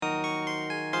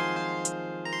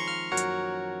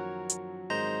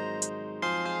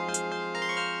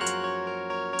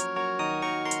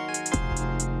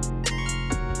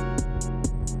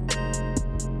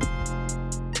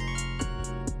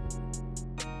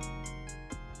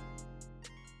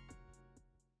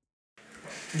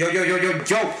Yo.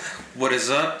 What is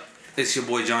up? It's your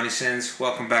boy Johnny Sins.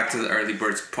 Welcome back to the Early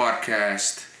Birds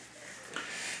podcast.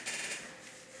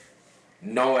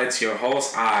 No, it's your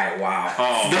host. Wow.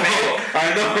 Oh,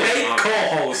 I know. Fake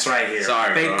co-host right here.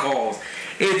 Sorry, fake bro. co-host.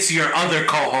 It's your other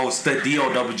co-host, the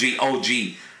DOWG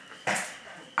OG,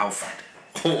 Alfred.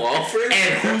 Oh, Alfred?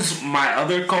 And who's my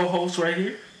other co-host right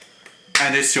here?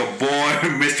 And it's your boy,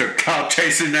 Mr. Cloud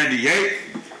Chaser 98,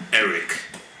 Eric.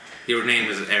 Your name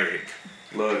is Eric.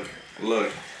 Look.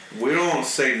 We don't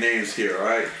say names here,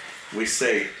 alright? We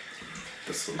say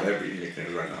the celebrity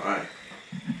nicknames right now, alright?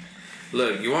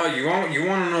 Look, you want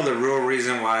to know the real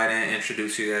reason why I didn't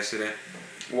introduce you guys today?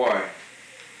 Why?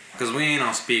 Because we ain't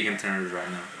on speaking terms right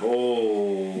now.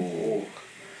 Oh,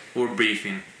 We're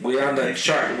beefing. we on the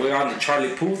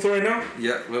Charlie Puth right now.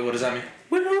 Yeah, what does that mean?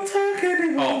 We don't talk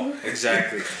anymore. Oh,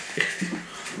 exactly.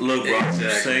 Look, bro, I'm Exactly.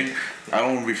 just saying, I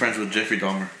don't want to be friends with Jeffrey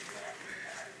Dahmer.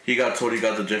 He got told he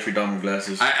got the Jeffrey Dahmer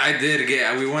glasses. I did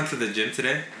get. We went to the gym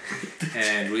today,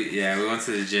 and we went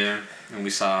to the gym and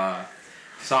we saw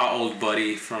an old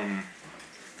buddy from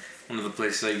one of the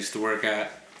places I used to work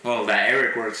at. Well, that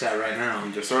Eric works at right now.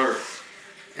 Yes, sir.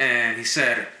 And he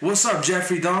said, "What's up,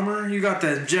 Jeffrey Dahmer? You got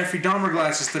the Jeffrey Dahmer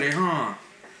glasses today, huh?"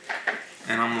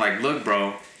 And I'm like, "Look,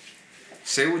 bro,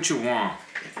 say what you want,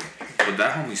 but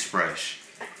that homie's fresh."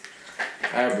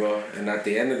 Alright, bro. And at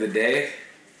the end of the day,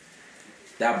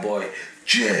 that boy,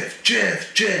 Jeff,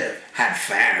 had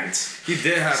fans. He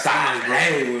did have Stop fans, bro.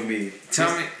 playing with me.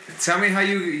 Tell me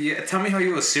how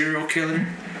you a serial killer,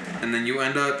 and then you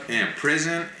end up in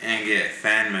prison and get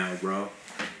fan mail, bro.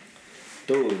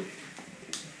 Dude,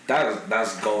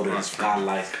 that's golden. That's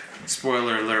Godlike.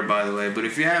 Spoiler alert, by the way. But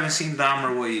if you haven't seen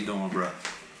Dahmer, what are you doing, bro?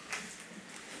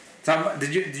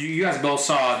 Did you guys both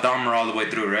saw Dahmer all the way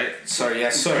through, right? Sir,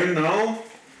 yes, sir. You know,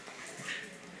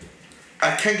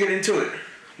 I can't get into it.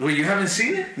 Wait, you haven't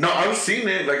seen it? No, I've seen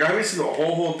it. Like, I haven't seen the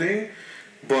whole thing,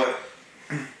 but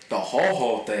The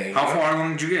whole thing. How far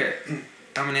along did you get?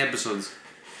 How many episodes?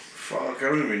 fuck, I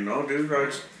don't even know, dude.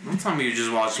 Don't tell me you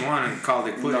just watched one and called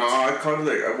it quits. No,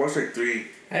 I watched like 3.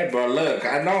 Hey, bro, look,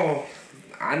 I know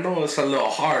it's a little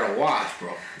hard to watch,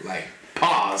 bro. Like,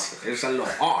 pause. It's a little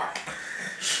hard.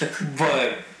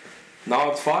 But,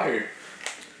 no, it's fire.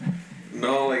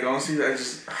 No, like, honestly, I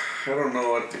don't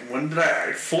know. When did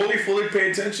I fully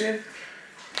pay attention?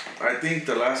 I think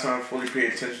the last time I fully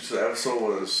paid attention to the episode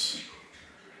was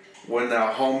when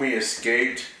that homie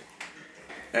escaped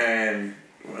and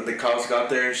when the cops got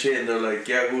there and shit, and they're like,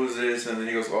 "Yeah, who is this?" And then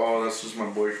he goes, "Oh, that's just my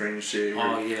boyfriend and shit."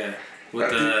 Oh yeah,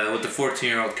 with the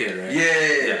 14-year-old kid, right?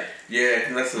 Yeah,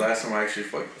 and that's the last time I actually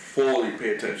fully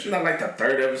paid attention. Not like the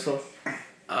third episode.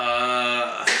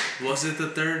 Was it the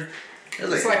third?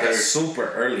 It's like a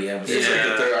super early episode. It's like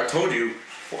the third. I told you,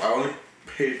 I only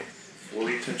paid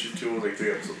fully attention to like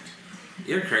 3 episodes.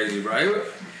 You're crazy, bro.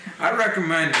 I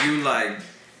recommend you I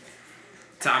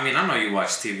know you watch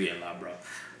TV a lot, bro.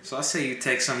 So I say you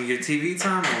take some of your TV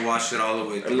time and watch it all the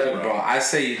way through, Look, bro, I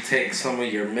say you take some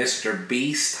of your Mr.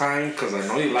 Beast time, because I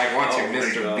know you like watching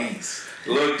Mr. Beast.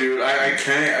 Look, dude, I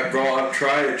can't, bro. I've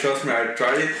tried it. Trust me, I've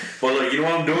tried it. But look, you know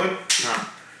what I'm doing? Huh.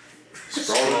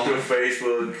 Scrolling through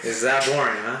Facebook. Is that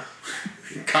boring, huh?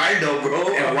 Kind of, bro.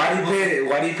 And why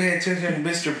do you pay attention to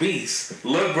Mr. Beast?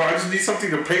 Look, bro, I just need something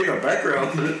to play in the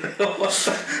background.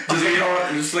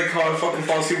 just like how I fucking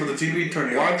fall asleep with the TV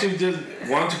turning on. Why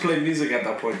don't you play music at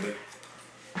that point then?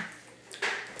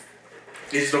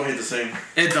 It just don't hit the same.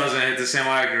 It doesn't hit the same.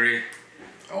 I agree.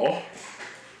 Oh.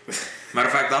 Matter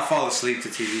of fact, I fall asleep to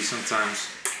TV sometimes.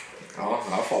 Oh,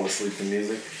 I'll fall asleep to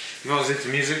music. You fall asleep to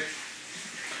music?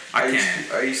 I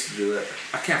can't. I used to do that.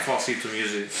 I can't fall asleep to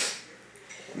music.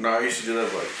 No, I used to do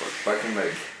that back in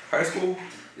like high school,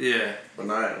 Yeah. but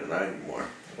not anymore.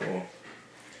 Oh.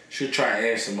 Should try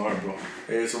ASMR, bro.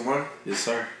 ASMR? Yes,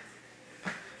 sir.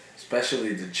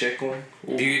 Especially the chick one.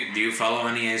 Ooh. Do you follow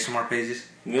any ASMR pages?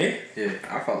 Me? Yeah,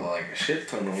 I follow like a shit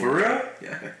ton of them. For real?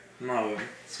 Yeah. No.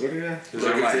 Swear to God.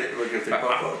 Look if they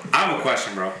pop up. I have a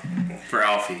question, bro, for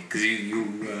Alfie, because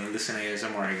you listen to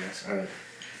ASMR, I guess. Alright.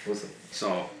 What's up?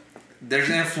 So, there's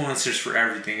influencers for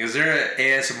everything. Is there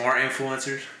ASMR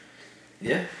influencers?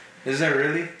 Yeah. Is there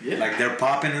really? Yeah. Like they're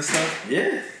popping and stuff?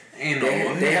 Yeah. Ain't no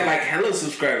way. They have like hella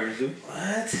subscribers, dude.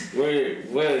 What?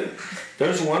 Where?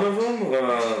 There's one of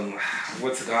them.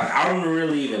 What's it called? I don't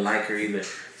really even like her either.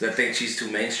 'Cause I think she's too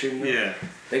mainstream. Yeah. I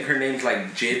think her name's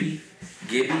like Gibby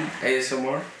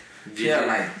ASMR. She had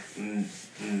like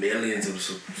millions of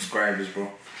subscribers,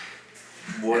 bro.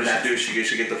 What does she do?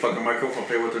 She get the fucking microphone,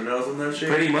 play with her nails and that shit?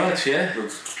 Pretty much, yeah.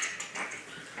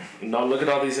 No, look at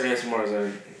all these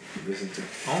ASMRs. listen to.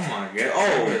 Oh my god.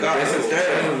 Oh god, This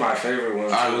is my favorite one.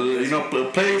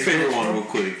 Play your favorite one real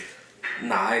quick.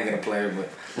 Nah, I ain't gonna play it, but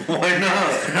Why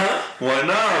not? Why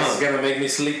not? it's gonna make me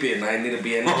sleepy, and I need to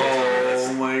be energized.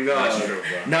 Oh my god. That's true,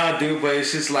 bro. No, dude, but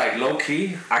it's just like low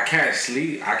key. I can't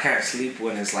sleep. I can't sleep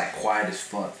when it's like quiet as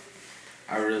fuck.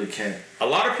 I really can't. A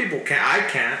lot of people can't. I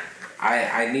can't.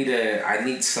 I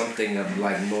need something of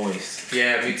like noise.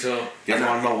 Yeah, me too. You guys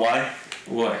wanna know why?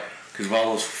 What? Because of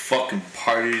all those fucking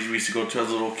parties we used to go to as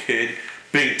a little kid,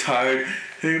 being tired.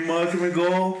 Hey, ma, can we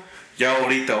go? Ya,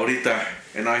 ahorita.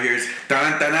 And I hear it's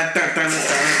dun, dun, dun, dun, dun, dun, dun,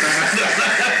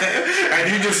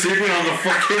 and you just sleeping on the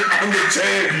fucking on the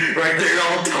chair right there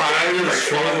all tired. You're like,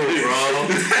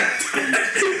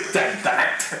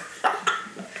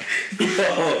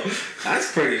 Yo,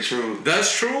 that's pretty true.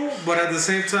 That's true, but at the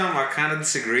same time, I kind of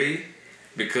disagree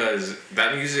because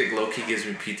that music low-key gives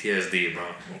me PTSD, bro.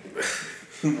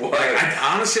 What? Like,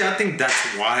 honestly, I think that's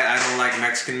why I don't like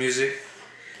Mexican music.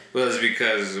 Was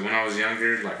because when I was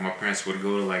younger, like my parents would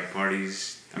go to like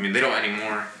parties. I mean, they don't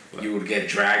anymore. You would get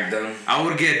dragged them. I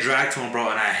would get dragged to them, bro,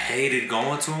 and I hated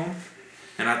going to them.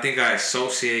 And I think I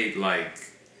associate like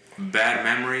bad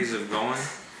memories of going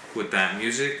with that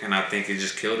music, and I think it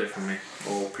just killed it for me.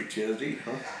 oh, PTSD,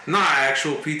 huh? Not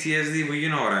actual PTSD, but you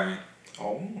know what I mean.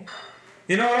 Oh.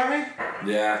 You know what I mean?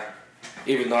 Yeah.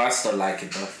 Even though I still like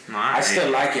it though. No, I hate still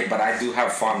it. like it, but I do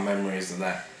have fond memories of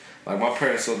that. Like my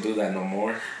parents don't do that no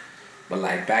more. But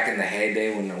like back in the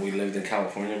heyday when we lived in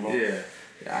California, bro. Yeah.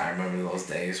 I remember those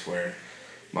days where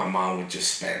my mom would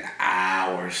just spend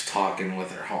hours talking with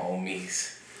her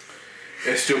homies.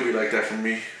 It still be like that for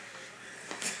me.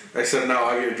 Except now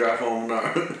I get to drive home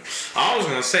now. I was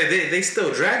gonna say they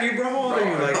still drag you, bro. How old are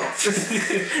you? Like,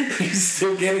 You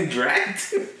still getting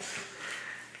dragged?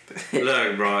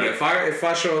 look, bro. If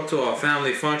I show up to a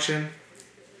family function,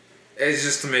 it's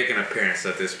just to make an appearance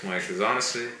at this point. Cause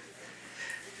honestly,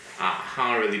 I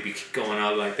don't really be going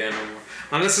out like that no more.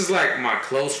 Unless it's like my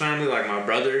close family, like my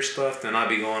brother stuff, then I'll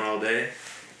be going all day.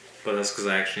 But that's cause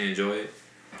I actually enjoy it.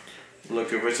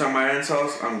 Look, if it's at my aunt's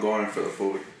house, I'm going for the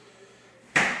food.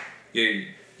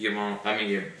 Your mom, I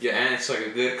mean your aunt's like a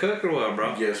good cook or what,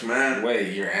 bro? Yes, man.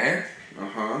 Wait, your aunt?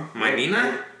 Uh-huh. My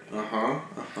Nina?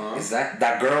 Uh-huh. Is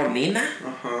that girl Nina?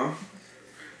 Uh-huh.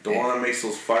 The one that makes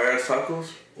those fire-ass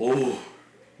tacos? Oh.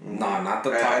 No, not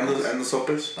the And tacos. the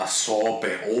sopes? The sope.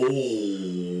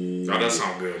 Oh. Oh, that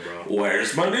sounds good, bro.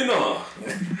 Where's my Nina?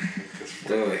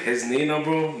 Dude, his Nina,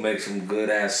 bro, makes some good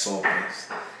ass sopes.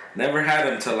 Never had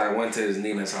him till I went to his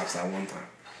Nina's house that one time.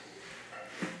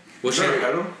 What's You've never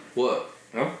had them? What?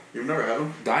 Huh? You've never had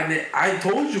them? I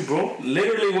told you, bro.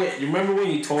 Literally, you remember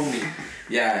when you told me?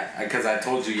 Yeah, because I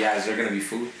told you, yeah, is there gonna be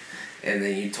food? And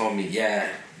then you told me, yeah,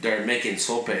 they're making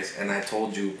sopes, and I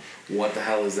told you, what the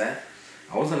hell is that?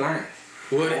 I wasn't lying.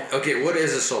 What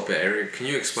is a sope, Eric? Can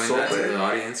you explain that to Sope. the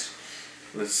audience?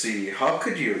 Let's see. How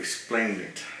could you explain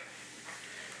it?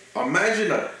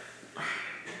 Imagine a...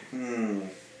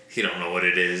 He don't know what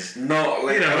it is. No,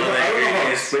 like, You don't I know don't that know how to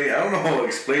ingredients. explain it. I don't know how to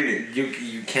explain it.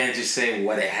 You can't just say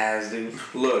what it has, dude.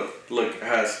 Look, it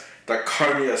has the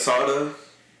carne asada,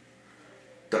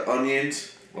 the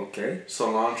onions, Okay.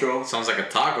 cilantro. Sounds like a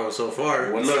taco so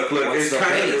far. What's Look, what's it's the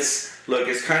kind of base?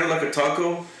 it's kind of like a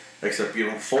taco, except you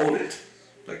don't fold it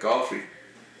like coffee.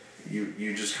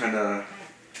 You just kind of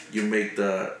you make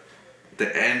the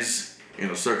ends in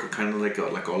a circle, kind of like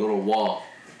a little wall.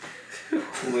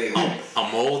 Wait, A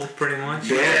mold, pretty much.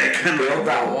 Yeah, kind of build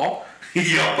that wall?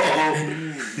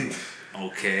 Yo.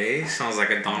 Okay, sounds like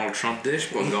a Donald Trump dish,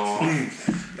 but go on.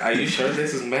 Are you sure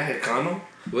this is Mexicano?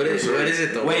 What is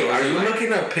it though? Wait, bro? are Is it you like,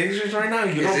 looking at pictures right now?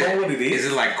 You is don't know what it is?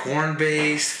 Is it like corn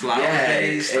based, flour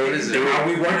based? What is it? Are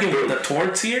we working with the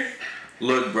torts here?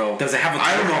 Look, bro. Does it have a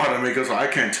I don't torte? know how to make it, so I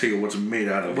can't tell you what's made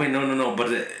out of. Wait, no.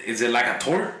 But is it like a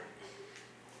tort?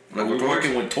 Like Are we a torte?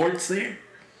 working with torts there?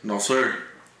 No, sir.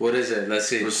 What is it? Let's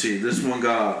see. Let's see. This one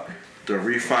got the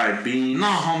refried beans. No,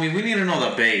 homie, we need to know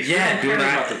the base. Yeah, We don't dude.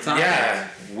 care about the toppings. Yeah,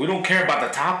 we don't care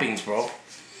about the toppings, bro.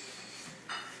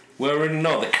 We already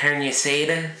know the carne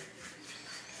asada.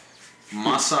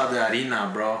 Masa de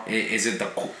harina, bro. Is it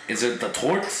the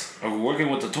torts? Are we working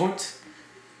with the torts?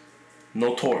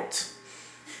 No torts.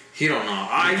 He don't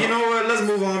know. You know what? Let's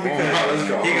move on because let's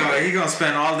go. he gonna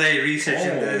spend all day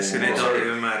researching this and it don't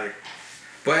even matter.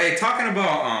 But hey, talking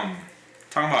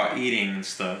about eating and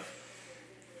stuff.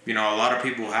 You know, a lot of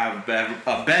people have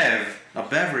a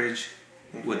beverage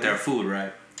with their food,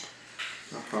 right?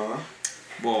 Uh-huh.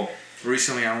 Well,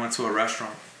 recently I went to a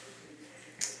restaurant.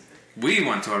 We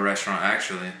went to a restaurant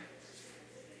actually.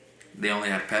 They only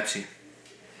had Pepsi.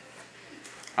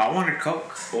 I wanted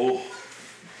Coke. Oh.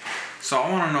 So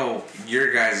I want to know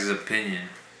your guys' opinion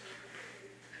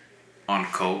on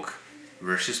Coke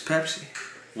versus Pepsi.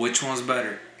 Which one's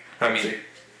better? I mean,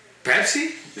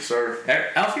 Pepsi? Yes, sir.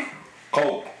 Alfie?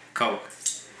 Coke. Coke.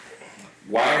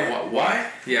 Why?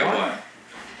 Yeah, why?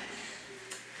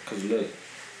 Because look,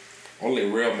 only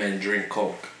real men drink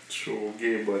Coke. Sure,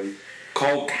 yeah, buddy.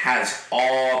 Coke has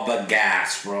all the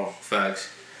gas, bro. Facts.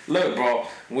 Look, bro,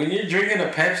 when you're drinking a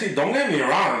Pepsi, don't get me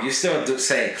wrong, you still do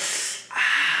say,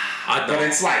 but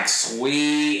it's like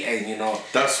sweet and you know.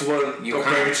 That's what you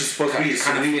beverage is supposed to be.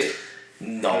 Sweet.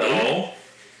 No.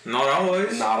 Not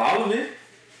always. Not all of it.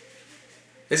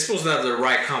 It's supposed to have the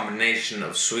right combination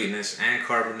of sweetness and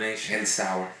carbonation. And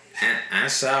sour.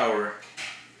 And sour.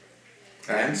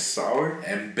 And sour.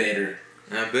 And bitter.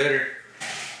 And bitter.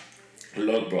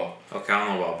 Look, bro. Okay, I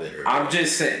don't know about bitter. I'm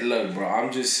just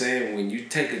saying, when you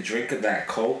take a drink of that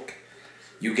Coke,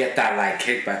 you get that like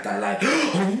kickback, that like,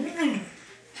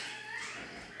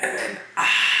 and then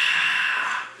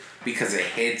because it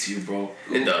hits you, bro.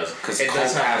 It does. Because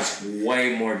Coke has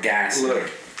way more gas.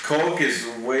 Look, Coke is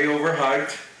way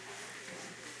overhyped.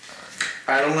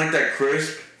 I don't like that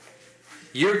crisp.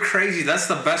 You're crazy. That's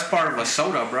the best part of a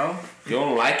soda, bro. You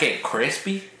don't like it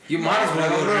crispy? You might as well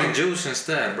go drink juice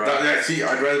instead, bro. Yeah, see,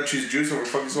 I'd rather choose juice over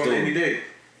fucking soda any day.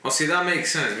 Well, see, that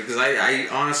makes sense because I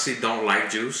honestly don't like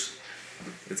juice.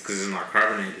 It's because it's not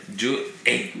carbonated.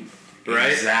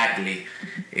 Right? Exactly.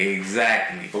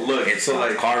 But look, it's so not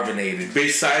like carbonated.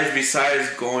 Besides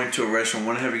going to a restaurant,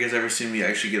 when have you guys ever seen me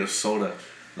actually get a soda,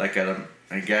 like at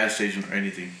a gas station or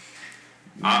anything?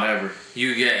 Never.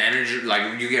 You get energy,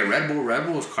 like you get Red Bull. Red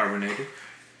Bull is carbonated.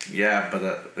 Yeah,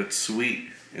 but it's sweet,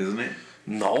 isn't it?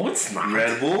 No, it's not.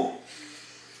 Red Bull?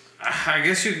 I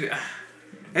guess you.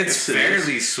 It's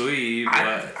fairly sweet,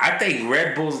 but I think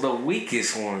Red Bull's the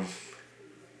weakest one.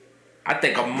 I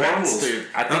think a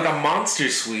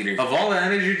Monster's sweeter. Of all the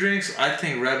energy drinks, I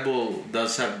think Red Bull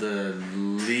does have the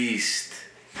least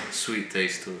sweet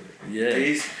taste to it.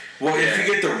 Yeah. Well, if you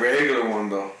get the regular one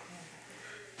though.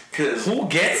 Cause who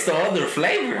gets the other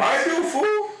flavors? I do,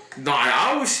 fool. No, I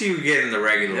always see you getting the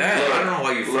regular one. Look, I don't know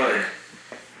why you feel.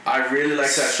 I really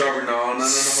like that strawberry. No.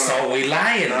 So we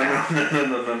lying now.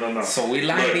 No. So we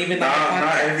lying even now.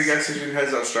 Not every gas station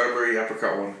has that strawberry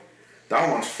apricot one. That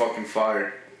one's fucking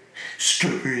fire.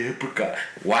 Strawberry apricot.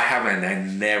 Why haven't I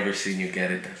never seen you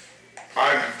get it then?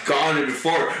 I've gotten it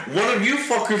before. One of you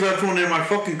fuckers left one in my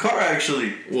fucking car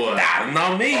actually. What? That's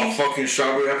not me. A fucking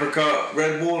strawberry apricot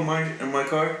Red Bull in my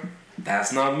car.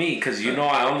 That's not me, cause you know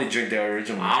I only drink the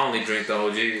original. I only drink the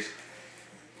OGs.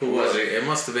 Who was it? It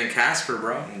must have been Casper,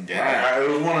 bro. Yeah, it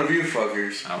was one of you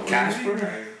fuckers. Casper?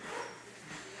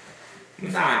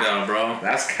 Find out, bro.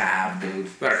 That's Cab,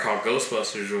 dude. Better call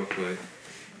Ghostbusters real quick.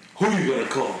 Who you gonna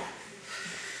call?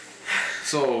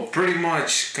 So, pretty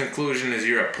much, conclusion is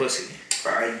you're a pussy.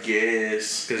 I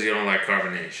guess. Because you don't like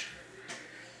carbonation.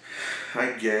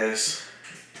 I guess.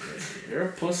 You're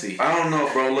a pussy. I don't know,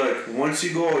 bro. Look, once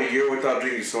you go a year without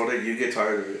drinking soda, you get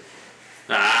tired of it.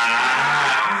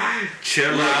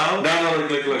 Chill out. No,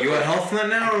 look. You a health nut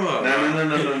now or what? No.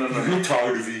 You're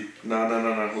tired of it. No.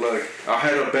 Look, I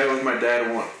had a bet with my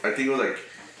dad one. I think it was like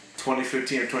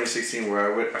 2015 or 2016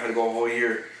 where I had to go a whole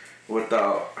year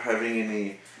without having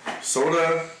any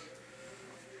soda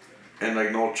and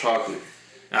like no chocolate.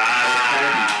 Or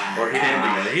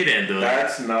candy. He didn't do it.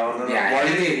 That's no. Yeah, Why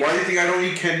do you think I don't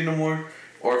eat candy no more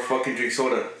or fucking drink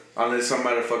soda unless I'm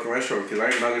at a fucking restaurant? Because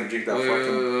I'm not gonna drink that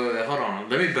Wait, hold on.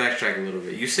 Let me backtrack a little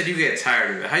bit. You said you get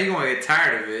tired of it. How you gonna get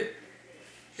tired of it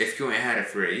if you ain't had it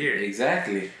for a year?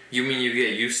 Exactly. You mean you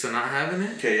get used to not having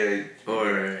it? Okay, yeah.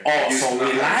 Or so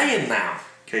we lying now.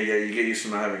 Okay, yeah, you get used to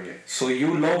not having it. So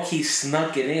you low key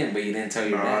snuck it in, but you didn't tell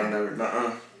your dad.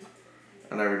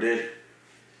 I never did.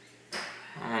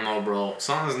 I don't know, bro.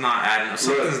 Something's not adding.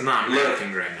 Something's not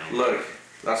matching right now. Look,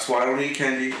 that's why I don't eat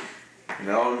candy. And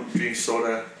I don't drink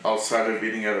soda outside of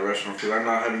eating at a restaurant because I'm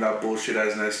not having that bullshit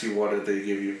ass nasty water they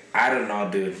give you. I don't know,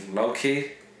 dude. Low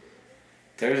key,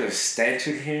 there's a stench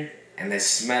in here, and it's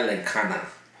smelling kind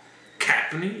of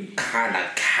Japanese. Oh,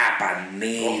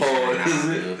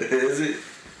 is it?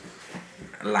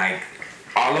 Like,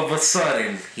 all of a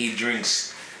sudden, he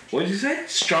drinks, what did you say?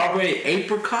 Strawberry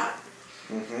apricot?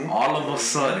 Mm-hmm. All of a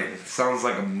sudden. Sounds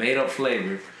like a made-up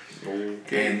flavor.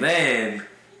 Okay. And then,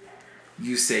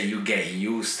 you say you get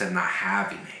used to not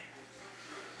having it.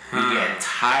 You get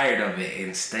tired of it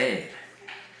instead.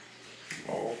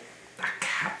 Oh.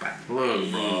 Look,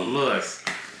 bro, look.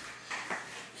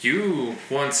 You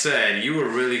once said you were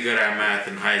really good at math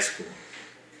in high school.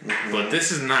 Mm-hmm. But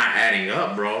this is not adding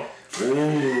up, bro. Ooh.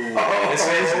 Oh my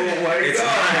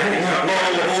god.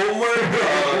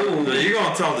 Oh my god. You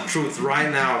gonna tell the truth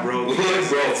right now, bro. Look,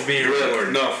 bro. It's being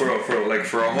recorded. No, for real. Like,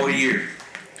 for a whole year.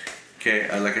 Okay,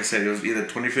 like I said, it was either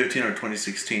 2015 or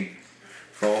 2016.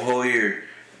 For a whole year,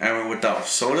 I went without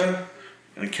soda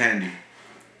and candy.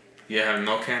 Yeah,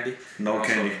 no candy. No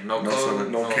candy. Soda. No soda.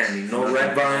 No candy. No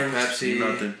Red Vine. Pepsi.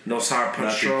 Nothing. No Sour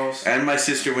Punch straws. And my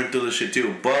sister went through the shit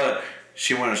too, but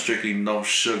she wanted strictly no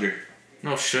sugar.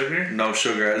 No sugar. No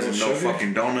sugar, as in no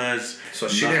fucking donuts. So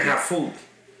she nothing. didn't have food.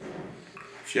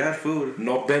 She had food.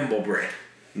 No bimbo bread.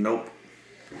 Nope.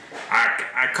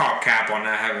 I call cap on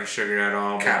not having sugar at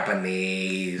all.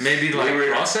 Japanese. Maybe like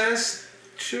processed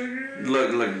sugar.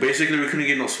 Look. Basically, we couldn't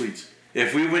get no sweets.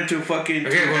 If we went to fucking.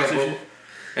 Okay, well,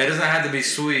 it doesn't have to be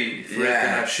sweet for it to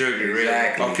have sugar,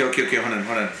 exactly. really. Okay,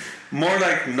 hold on. More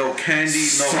like no candy, no.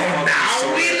 So now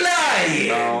soda. we lying.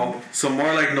 No. So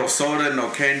more like no soda, no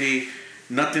candy,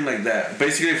 nothing like that.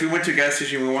 Basically, if we went to a gas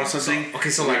station, we want something.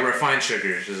 So like refined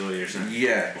sugars is what you're saying.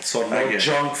 Yeah. So no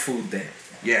junk food then.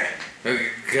 Yeah.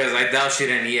 Because I doubt she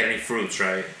didn't eat any fruits,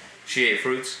 right? She ate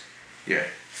fruits. Yeah.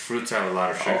 Fruits have a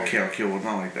lot of sugar. Okay, well,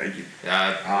 not like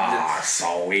that.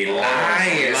 So we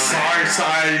lying. Sorry,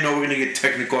 I know we're gonna get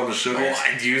technical on the sugars.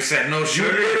 You said no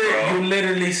sugar, You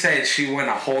literally said she went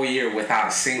a whole year without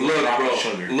a single drop of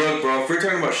sugar. Look, bro, if we're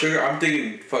talking about sugar, I'm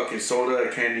thinking fucking soda,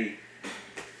 candy,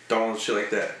 donuts, shit like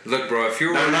that. Look, bro, if you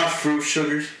were not fruit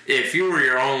sugars. If you were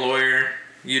your own lawyer,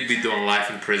 you'd be doing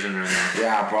life in prison right now.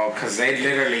 Yeah, bro, because they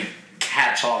literally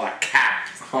catch all the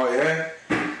caps. Oh, yeah?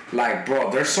 Like, bro,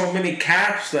 there's so many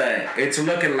caps that it's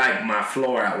looking like my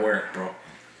floor at work, bro.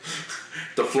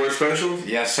 The floor specials?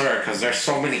 Yes, sir, because there's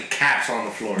so many caps on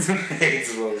the floor.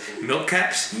 Milk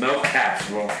caps? Milk caps,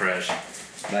 bro. Fresh.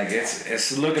 Like,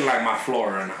 it's looking like my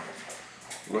floor right now.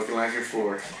 Looking like your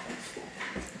floor.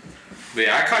 But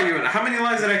yeah, I caught you in. How many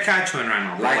lies did I catch you in right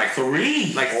now? Like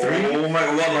 3. Like 3? Oh my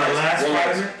god,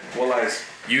 what lies?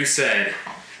 You said,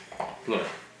 look,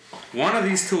 one of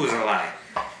these two is a lie.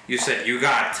 You said you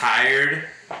got tired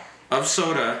of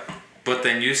soda, but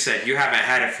then you said you haven't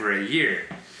had it for a year.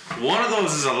 One of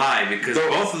those is a lie because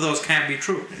both of those can't be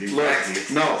true. Look,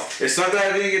 no, it's not that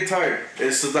I didn't get tired.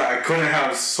 It's just that I couldn't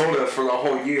have soda for the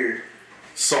whole year.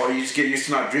 So you just get used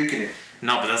to not drinking it.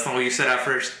 No, but that's not what you said at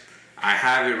first. I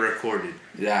have it recorded.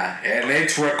 Yeah, and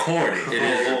it's recorded. It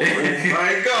is. Oh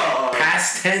my god.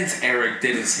 Past tense, Eric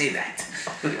didn't say that.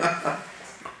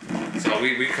 So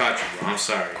we caught you, bro. I'm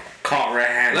sorry. Caught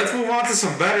red-handed. Let's move on to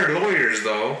some better lawyers,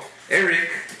 though.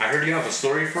 Eric, I heard you have a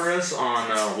story for us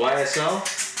on YSL.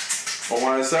 On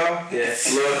YSL? Yes.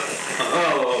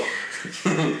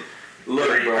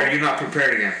 Look, bro. Are you not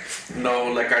prepared again?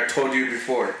 No, like I told you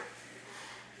before.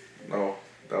 No,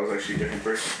 that was actually a different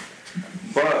person.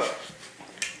 But,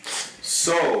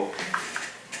 so,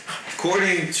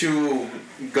 according to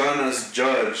Gunna's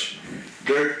judge,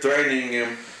 they're threatening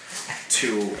him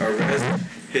to arrest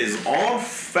his own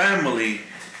family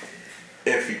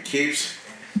if he keeps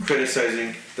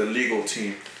criticizing the legal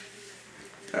team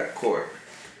at court.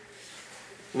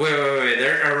 Wait.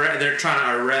 They're trying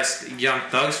to arrest Young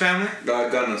Thug's family?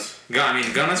 Gunna's.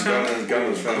 Gunna's family?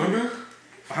 Gunna's family.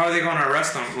 How are they going to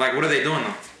arrest them? Like, what are they doing,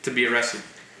 though, to be arrested?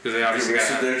 Because they obviously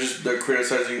they're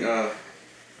criticizing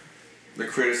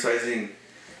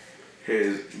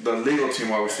the legal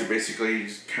team, obviously, basically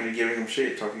just kind of giving him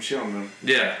shit, talking shit on them.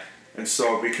 Yeah. And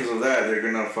so because of that, they're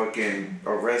gonna fucking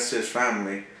arrest his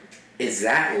family. Is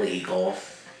that legal?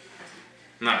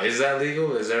 No, is that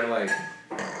legal? Is there like...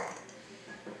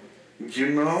 You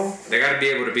know? They gotta be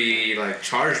able to be like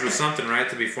charged with something, right?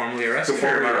 To be formally arrested.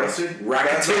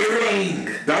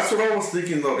 Racketeering! That's what I was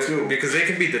thinking though too. Because they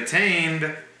can be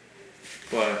detained,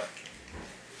 but...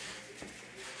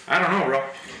 I don't know, bro.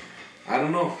 I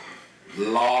don't know.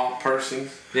 Law person.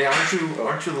 Yeah, aren't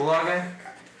you the law guy?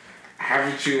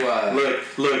 Haven't you Look,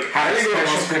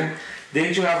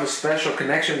 didn't you have a special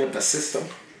connection with the system?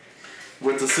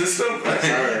 With the system? Look,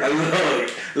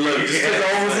 just because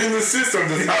I was in the system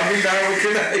does not mean I was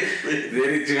connected.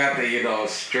 Didn't you have to,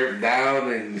 strip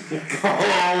down and... Oh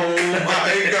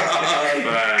my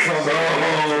god. Come on,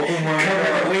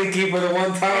 winky for the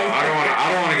one time? I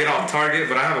don't want to get off target,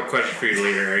 but I have a question for you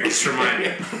later, Eric. Just remind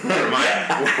me.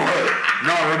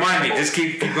 No, remind me. Just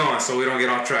keep going so we don't get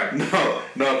off track.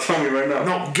 No, tell me right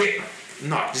now.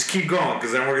 Just keep going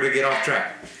because then we're going to get off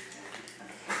track.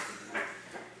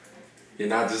 You're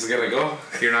not just gonna go?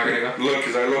 You're not gonna go? Look,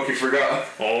 because I low-key forgot.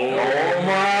 Oh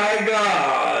my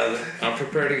god. I'm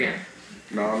prepared again.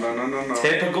 No.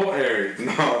 Typical Eric.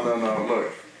 No.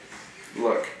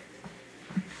 Look.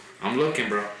 I'm looking,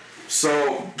 bro.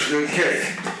 So,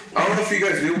 okay. I don't know if you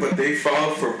guys knew, but they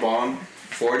filed for bond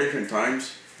 4 different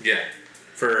times. Yeah.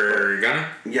 For Gunna?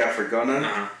 Yeah, for Gunna.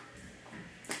 Uh-huh.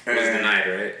 It was denied,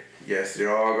 right? Yes, they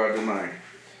all got denied.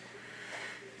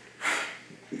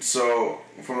 So,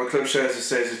 from the clip says, it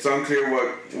says it's unclear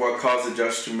what caused the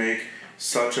judge to make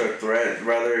such a threat,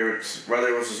 whether it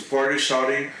was a supporter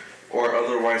shouting or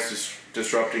otherwise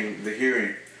disrupting the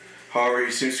hearing. However,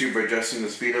 he seems to be adjusting the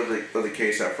speed of the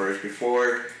case at first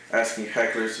before asking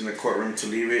hecklers in the courtroom to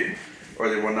leave it, or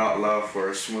they will not allow for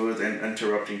a smooth and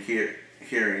interrupting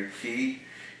hearing. He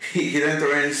then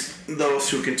threatens those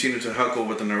who continue to heckle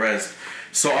with an arrest.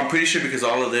 So I'm pretty sure because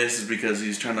all of this is because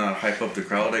he's trying to hype up the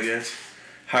crowd, I guess.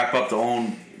 Hype up the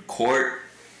own court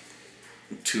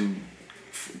to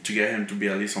get him to be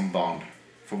at least on bond,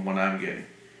 from what I'm getting.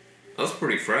 That's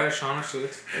pretty fresh, honestly.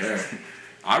 Yeah.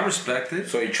 I respect it.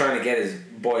 So you're trying to get his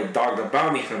boy Dog the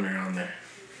Bounty Hunter on there.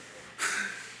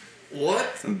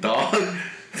 What? Dog?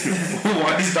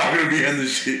 Why is Dog gonna be in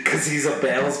this shit? Because he's a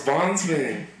bail's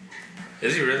bondsman.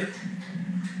 Is he really?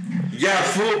 Yeah,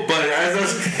 fool, but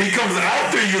he comes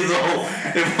after you though.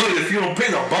 If you don't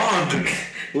pay the bond.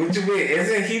 What you mean?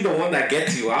 Isn't he the one that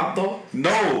gets you out though?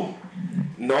 No.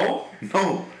 No?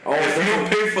 No. Oh, if you don't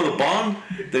pay for the bond,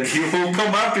 then he will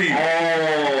come after you.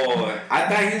 Oh, I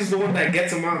thought he was the one that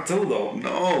gets him out too though.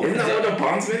 No. Isn't that what a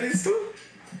bondsman is too?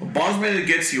 A bondsman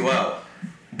gets you out.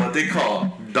 But they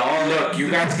call dog. Look, you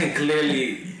guys can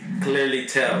clearly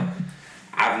tell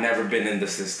I've never been in the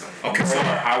system. Okay, so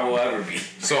I will ever be.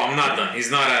 So I'm not done.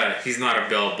 He's not a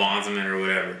bail bondsman or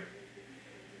whatever.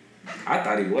 I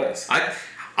thought he was. I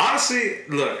honestly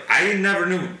look. I never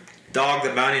knew Dog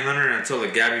the Bounty Hunter until the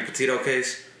Gabby Petito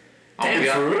case. Damn,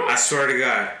 for real? I swear to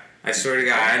God. I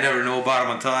never knew about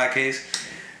him until that case.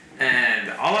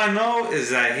 And all I know is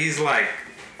that he's like,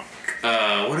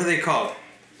 what are they called?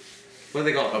 What are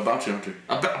they called? A bounty hunter.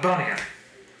 A bounty hunter.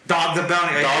 Dog the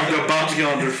Bounty Hunter. Dog the bounty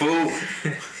hunter, fool.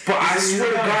 But I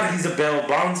swear to God, he's a bail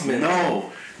bondsman.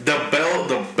 No. The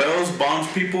Bell's bonds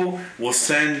people will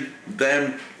send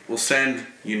the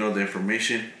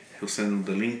information. He'll send them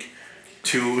the link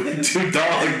to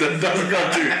Dog the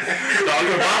Hunter. Dog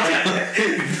the bounty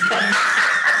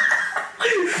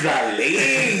The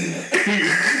link.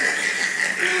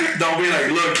 Don't be like,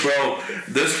 look, bro,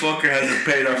 this fucker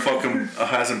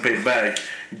hasn't paid back.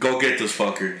 Go get this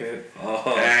fucker.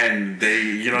 Oh. And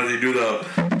they do the.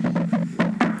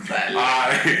 Look,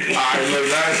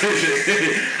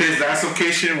 his last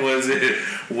location was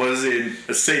in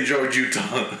St. George,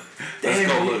 Utah. Let's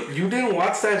go look. You didn't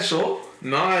watch that show?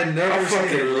 No, I never. I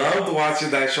fucking loved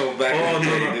watching that show back in the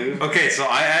day, dude. Okay, so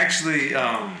I actually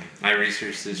I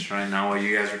researched this right now while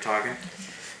you guys were talking.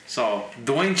 So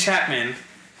Dwayne Chapman,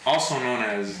 also known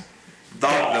as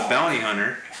Dog the Bounty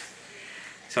Hunter.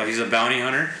 So he's a bounty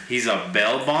hunter. He's a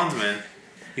bail bondsman.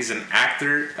 He's an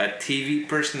actor, a TV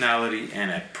personality, and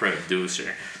a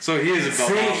producer. So he is a bail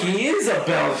bondsman. He is a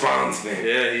bail bondsman.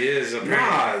 Yeah, he is. Apparently.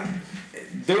 Nah.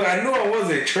 Dude, I knew I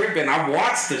wasn't tripping. I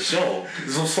watched the show.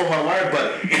 So my life,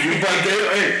 but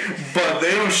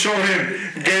they don't show him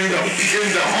getting the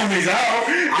homies out.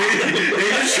 They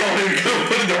just show him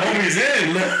putting the homies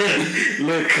in.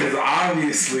 Look, because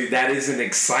obviously that isn't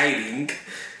exciting.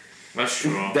 That's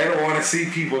true. They don't want to see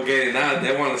people getting out.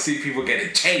 They want to see people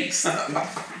getting chased.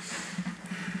 That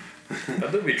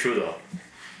would be true though.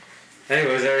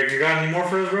 Anyways, Eric, you got any more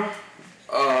for us, bro?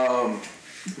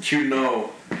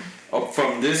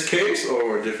 From this case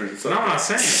or different? No,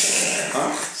 same.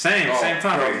 Huh? Same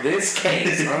topic. From this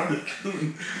case, huh?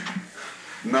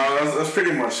 No, that's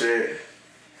pretty much it.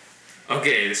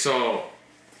 Okay, so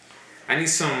I need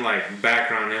some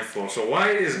background info. So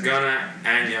why is Gunna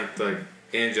and Young Thug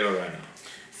in jail right now?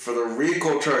 For the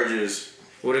RICO charges.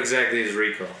 What exactly is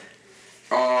RICO?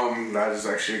 That is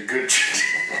actually a good.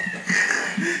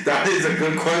 That is a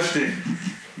good question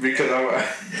because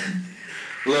I've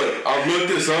looked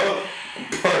this up,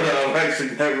 but I've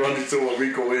actually never understood what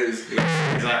RICO is.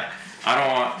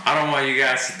 I don't want you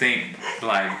guys to think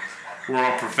we're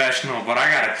all professional, but I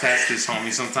gotta test this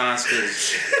homie sometimes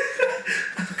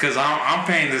because I'm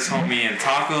paying this homie in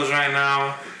tacos right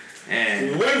now.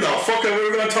 And when the fuck are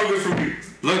we gonna tacos from you?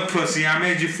 Look, pussy, I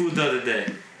made you food the other day.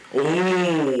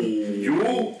 Oh,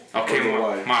 you? Okay,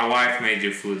 my wife made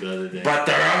you food the other day. But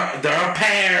they're a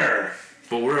pair.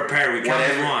 But we're a pair. We count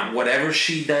as one. Whatever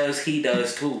she does, he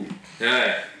does too.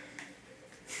 Yeah.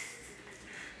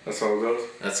 That's how it goes?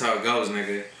 That's how it goes,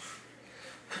 nigga.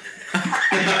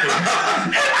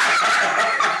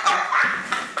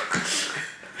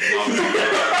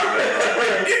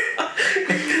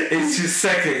 It's just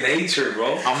second nature,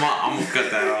 bro. I'm gonna cut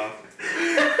that off.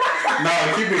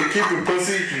 Nah, keep it,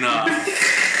 pussy. Nah.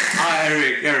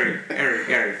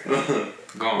 Eric.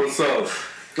 Go on. What's up?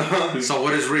 So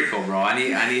what is RICO, bro? I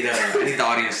need the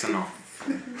audience to know.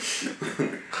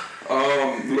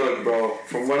 Look, bro.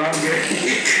 From what I'm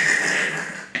getting,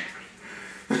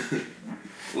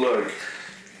 look,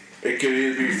 it could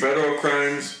either be federal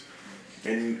crimes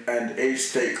and 8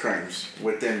 state crimes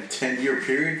within 10-year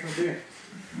period. Right there.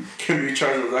 Can be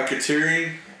charged with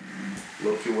racketeering.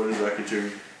 Loki, what is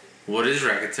racketeering? What is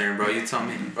racketeering, bro? You tell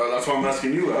me. That's why I'm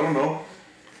asking you. I don't know.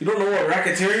 You don't know what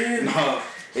racketeering is? Nah.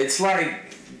 It's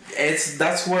like,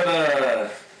 that's what,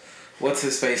 what's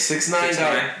his face?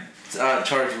 6ix9ine got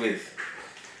charged with.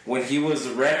 When he was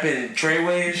repping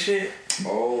Treyway and shit.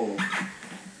 Oh.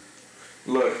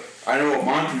 Look, I know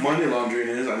what money laundering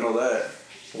is. I know that.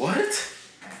 What?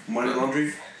 Money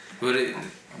laundering?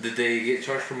 Did they get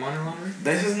charged for money laundering?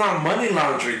 This is not money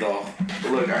laundering though.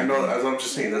 Look, I know. As I'm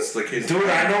just saying, that's the case. Dude,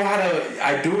 I know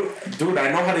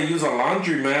how to use a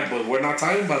laundromat, but we're not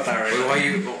talking about that right now.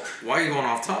 Why are you going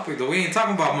off topic though? We ain't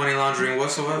talking about money laundering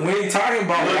whatsoever. We ain't talking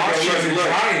about washing and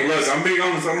drying. Look, I'm being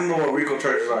honest. I don't know what RICO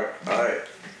charges are. Alright.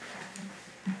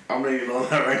 I'm letting you know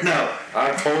that right now.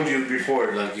 I've told you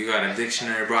before. Look, you got a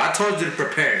dictionary, bro. I told you to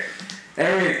prepare.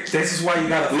 Eric, this is why you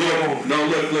gotta look. No,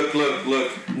 look.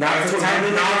 Not to type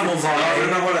novels on it.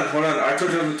 No, hold on. I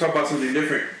told you to talk about something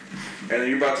different, and then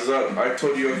you brought this up. I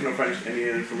told you I couldn't find any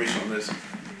information on this.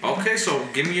 Okay, so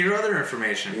give me your other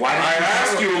information. Why? I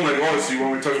asked you. I'm like, oh, so you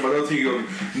want me to talk about the other thing? You go,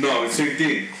 no, it's the same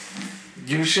thing.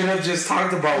 You should have just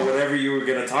talked about whatever you were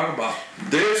gonna talk about.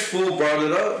 This fool brought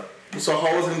it up, so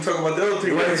how was I gonna talk about the other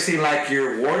thing? What is he, like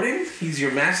your warden? He's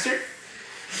your master?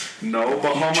 No,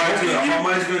 but how am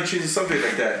I gonna choose a subject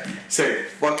like that? Say,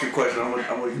 fuck your question.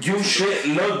 You should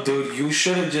look, dude. You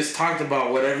should have just talked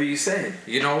about whatever you said.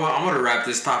 You know what? I'm gonna wrap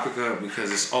this topic up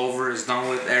because it's over. It's done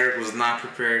with. Eric was not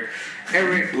prepared.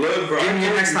 Eric, look, bro. Give me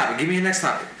your next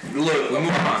topic. Look, we move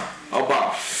on.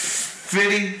 About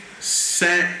 50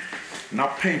 Cent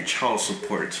not paying child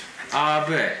support. I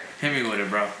bet. Hit me with it,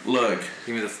 bro. Look,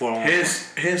 give me the 411.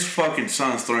 His fucking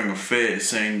son's throwing a fit,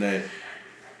 saying that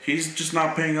he's just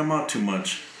not paying him out too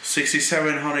much.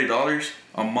 $6,700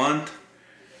 a month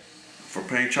for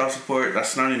paying child support.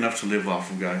 That's not enough to live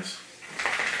off of, guys.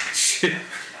 Shit.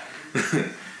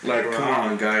 Like, bro, come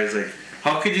on, guys. Like,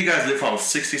 how could you guys live off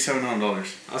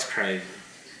 $6,700? That's crazy.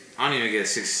 I don't even get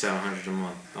 $6,700 a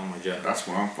month on my job. That's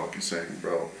what I'm fucking saying,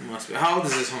 bro. Must be. How old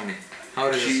is this homie? How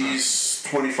old is this? He's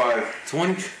 25.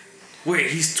 20?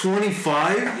 Wait, he's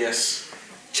 25? Yes.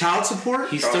 Child support?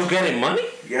 He's still getting money?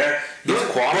 Yeah.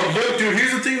 Look, dude,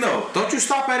 here's the thing though. Don't you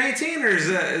stop at 18 or is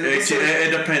that?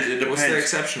 It depends. What's the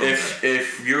exception?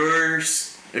 If you're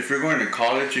going to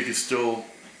college, you can still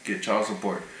get child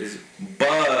support. Is it?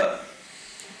 But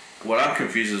what I'm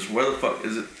confused is where the fuck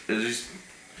is it? Is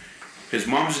his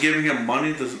mom's giving him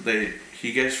money that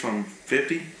he gets from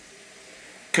 50?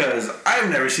 Cause I've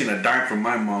never seen a dime from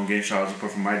my mom getting child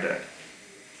support from my dad.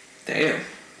 Damn.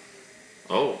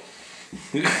 Oh.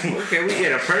 Okay, we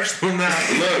get a personal now.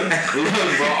 Look,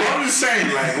 bro. I'm just saying,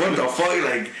 like, what the fuck,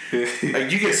 like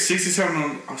you get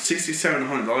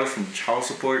 $6,700 from child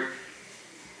support,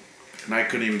 and I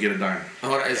couldn't even get a dime.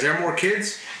 Is there more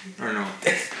kids or no?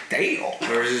 Damn.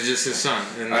 Or is it just his son?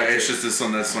 It's just his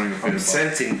son that's throwing a fit. I'm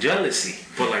sensing jealousy.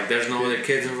 But like, there's no other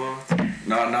kids involved.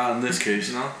 Not in this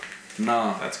case. No.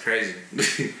 No. That's crazy.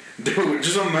 Dude,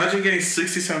 just imagine getting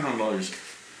 $6,700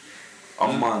 a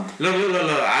month. Look.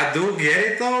 I do get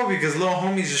it though because little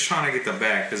homie's just trying to get the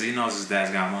bag because he knows his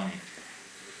dad's got money.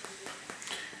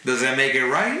 Does that make it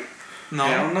right? No.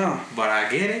 I don't know. But I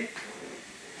get it.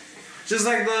 Just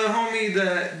like the homie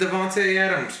that Devontae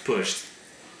Adams pushed.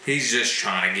 He's just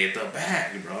trying to get the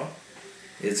bag, bro.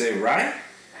 Is it right?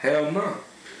 Hell no.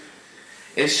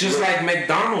 It's just like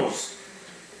McDonald's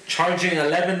charging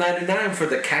 $11.99 for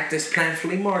the Cactus Plant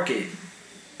Flea Market.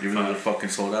 Even though they're fucking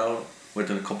sold out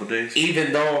within a couple days.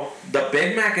 Even though the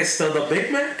Big Mac is still the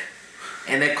Big Mac,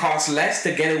 and it costs less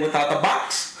to get it without the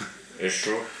box. It's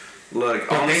true. Look,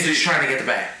 but honestly, they're just trying to get the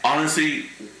bag. Honestly,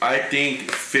 I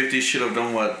think 50 should have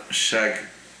done what Shaq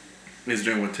is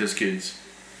doing with his kids.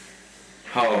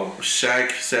 How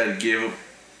Shaq said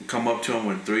come up to him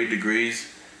with 3 degrees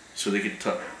so they could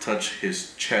touch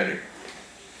his cheddar.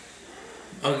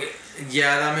 Okay,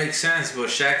 yeah, that makes sense, but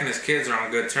Shaq and his kids are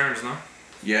on good terms, no?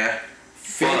 Yeah.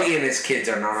 Fitty and his kids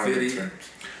are not on good terms.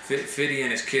 Fitty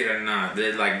and his kid are not.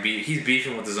 They're like, he's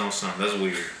beefing with his own son. That's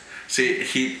weird. See,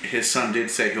 his son did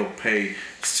say he'll pay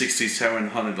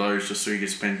 $6,700 just so he can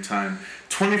spend time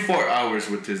 24 hours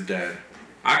with his dad.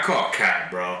 I call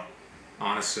cap, bro.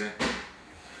 Honestly.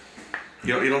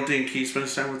 You don't think he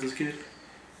spends time with his kid?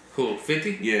 Who,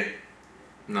 50? Yeah.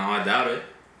 No, I doubt it.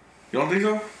 You don't think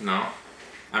so? No.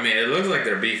 I mean, it looks like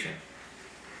they're beefing.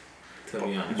 To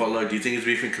be honest. But like, do you think he's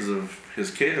beefing because of his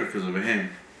kid or because of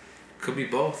him? Could be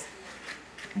both.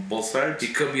 Both sides.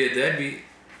 He could be a deadbeat,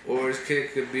 or his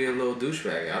kid could be a little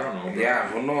douchebag. I don't know, bro. Yeah,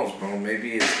 who knows, bro?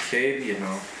 Maybe his kid,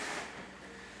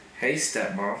 Hey,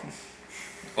 stepmom.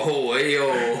 Oh, hey,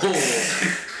 yo.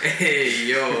 Hey,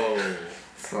 yo.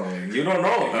 So, you don't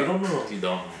know. You don't know. You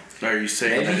don't know. Are you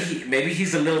saying Maybe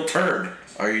he's a little turd.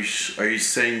 Are you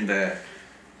saying that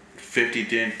 50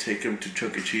 didn't take him to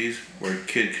Chuck E. Cheese, where a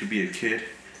kid could be a kid?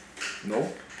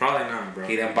 Nope. Probably not, bro.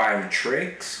 He didn't buy him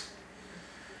tricks.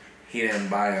 He didn't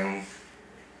buy him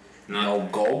no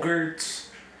Go-Gurts.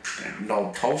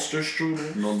 No toaster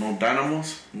strudel. No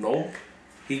dynamos? Nope.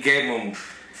 He gave him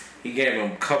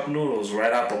cup noodles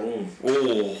right out the womb.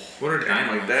 Oh. What are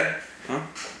dynamos? Like that? Huh?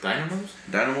 Dynamos?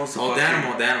 Dynamos? Oh,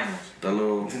 dynamos. The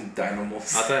little...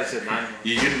 Dynamos. I thought it said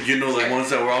dynamos. You know the ones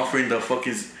that were offering the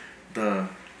fucking... The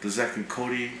Zach and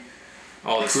Cody...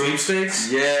 Oh, the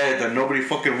sweepstakes? Yeah, that nobody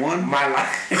fucking won. My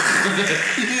life.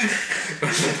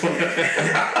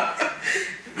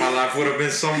 My life would have been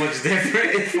so much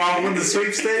different if I won the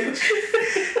sweepstakes.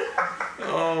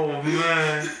 Oh,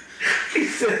 man. He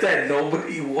said that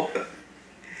nobody won.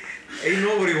 Ain't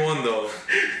nobody won, though.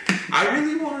 I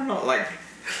really want to know, like,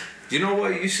 you know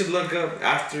what you should look up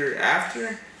after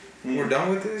we're done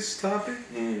with this topic?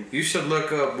 You should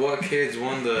look up what kids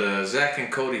won the Zach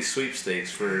and Cody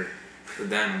sweepstakes for the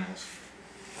Dynamos.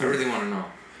 I really want to know.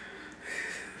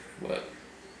 But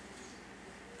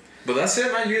that's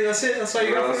it, man. That's it. That's all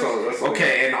you got for us?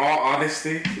 Okay, in all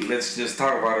honesty, let's just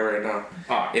talk about it right now.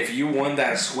 Alright. If you won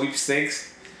that sweepstakes,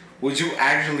 would you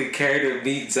actually care to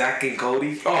meet Zach and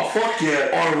Cody? Oh, fuck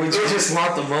yeah. Or would you just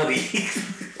want the money?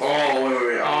 Oh,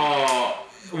 wait. Oh,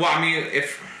 well, I mean,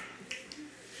 if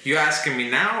you asking me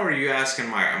now, or are you asking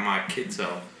my kid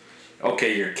self?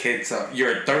 Okay, your kid self.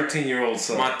 Your 13-year-old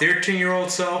self. My 13-year-old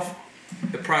self,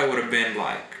 it probably would have been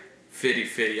like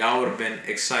 50-50. I would have been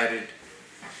excited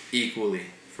equally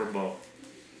for both.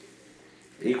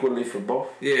 Equally for both?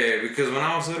 Yeah, because when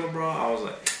I was little, bro, I was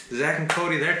like, Zach and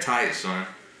Cody, they're tight, son.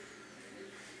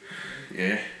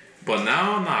 Yeah. But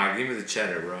now, nah, give me the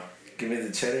cheddar, bro. Give me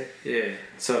the cheddar? Yeah.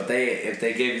 So if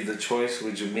they gave you the choice,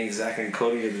 would you meet Zach and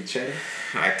Cody or the cheddar?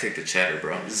 I'd take the cheddar,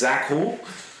 bro. Zach who?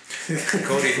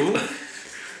 Cody who?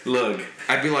 Look.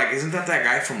 I'd be like, isn't that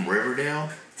guy from Riverdale?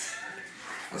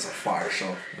 That's a fire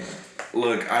show. Yeah.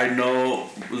 Look, I know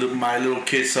my little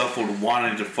kid self would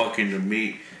wanted to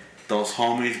meet those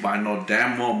homies, but I know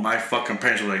damn well my fucking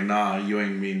parents were like, nah, you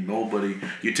ain't meeting nobody.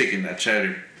 You taking that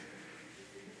cheddar.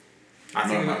 I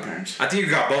think my parents. I think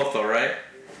you got both though, right?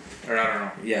 Or I don't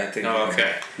know. Yeah, I think. Oh,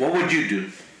 okay. What would you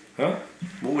do? Huh?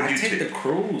 What would you take? The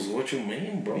cruise. What you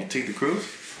mean, bro? You take the cruise?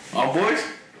 All boys?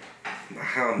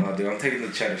 Hell no, dude. I'm taking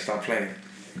the cheddar. Stop playing.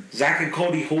 Zach and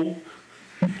Cody who?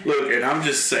 Look, and I'm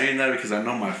just saying that because I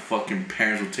know my fucking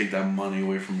parents will take that money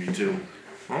away from me too.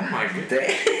 Oh my god. Dude,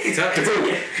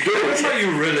 That's how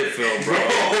you really feel, bro.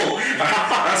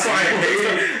 That's why I hate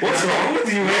it. What's wrong with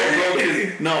you,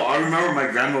 man? No, I remember my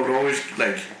grandma would always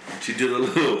she did the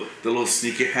little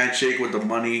sneaky handshake with the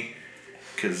money,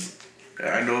 cause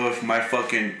I know if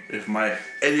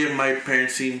any of my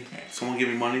parents seen someone give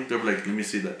me money, they'll be like, let me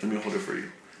see that, let me hold it for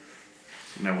you,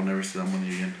 and I will never see that money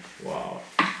again. Wow.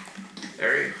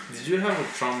 Eric, did you have a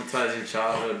traumatizing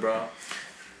childhood, bro?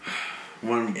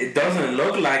 When It doesn't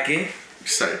look like it.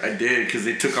 I did, cause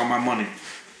they took all my money.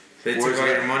 They took all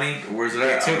your money? Where's it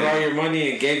They at? took all your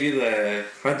money and gave you the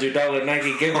 $100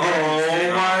 Nike gift card.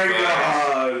 Oh my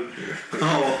god!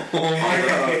 Oh my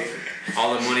god!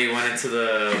 All the money went into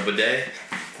the bidet?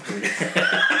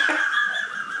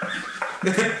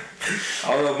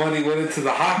 All the money went into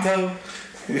the hot tub.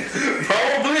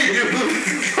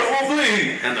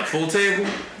 Probably. And the pool table?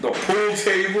 The pool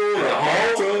table, the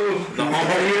hot tub, The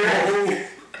home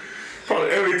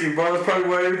probably everything, bro. That's probably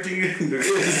why everything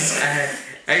is.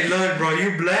 Hey, look, bro,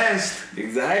 you blessed.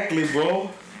 Exactly, bro.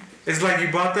 It's like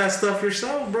you bought that stuff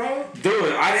yourself, bro.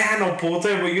 Dude, I didn't have no pool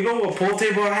table. You know what pool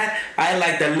table I had? I had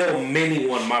like the little mini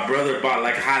one. My brother bought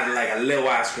had like a little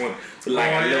ass one.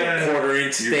 Like a little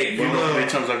quarter-inch stick, You bro. know how many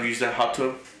times I've used that hot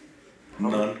tub?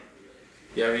 None.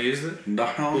 You ever used it? No.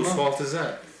 Whose fault is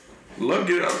that? Look,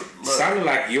 dude. Sounded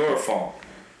like your fault.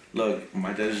 Look,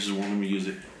 my dad just wanted me to use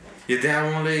it. Your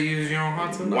dad won't let you use your own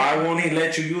hot tub? Why won't he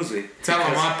let you use it? Tell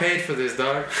him I paid for this,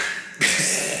 dog.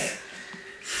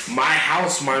 My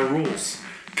house, my rules.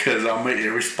 Cause I'm an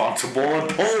irresponsible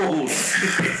adult.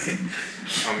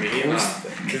 I mean,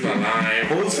 he's not lying.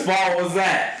 Whose fault was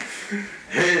that?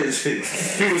 His.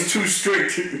 He was too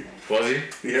strict. Was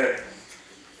he? Yeah.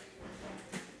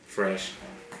 Fresh.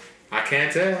 I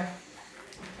can't tell.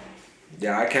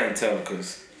 Yeah, I can't tell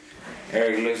because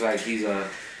Eric looks like he's a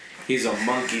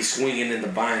monkey swinging in the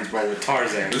vines, bro, with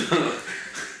Tarzan.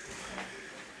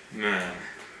 Man.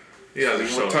 You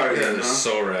guys are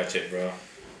so ratchet, bro.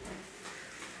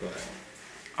 But,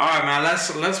 alright, man,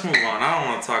 let's move on. I don't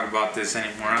want to talk about this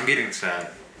anymore. I'm getting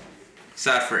sad.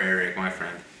 Sad for Eric, my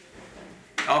friend.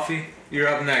 Alfie, you're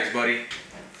up next, buddy.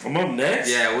 I'm up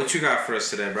next? Yeah, what you got for us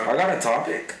today, bro? I got a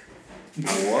topic.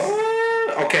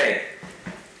 What? Okay.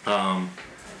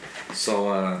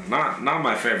 So, not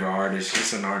my favorite artist.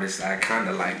 Just an artist I kind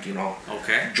of like, you know.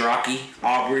 Okay. Drake,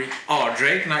 Aubrey. Oh,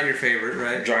 Drake, not your favorite,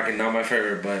 right? Drake, not my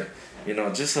favorite, but, you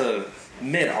know, just a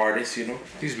mid artist, you know.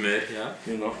 He's mid, yeah.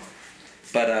 You know.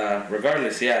 But,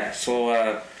 regardless, yeah.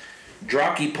 So,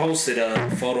 Drake posted a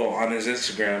photo on his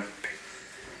Instagram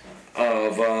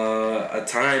of a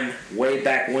time way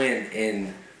back when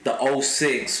in the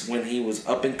 06 when he was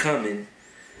up and coming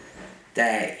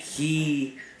that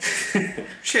he...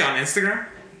 Shit, on Instagram?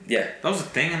 Yeah. That was a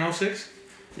thing in 06?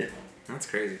 Yeah. That's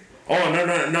crazy. Oh,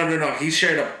 no. He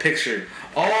shared a picture.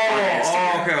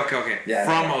 Okay. Yeah.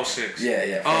 From 06.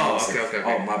 Yeah. Oh, 06. okay.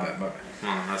 Oh, my bad.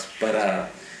 That's... But,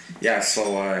 yeah,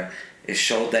 so, it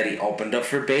showed that he opened up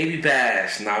for Baby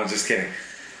Bash. No, I'm just kidding.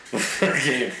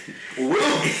 Okay.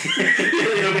 Will?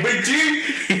 Big G?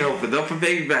 He opened up for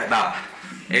Baby Bash. Nah.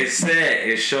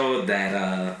 It showed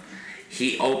that,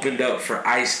 he opened up for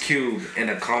Ice Cube in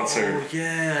a concert. Oh,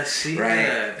 yeah, I see right?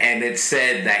 that. And it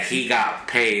said that he got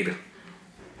paid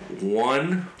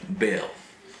 $1 bill.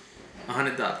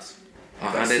 $100.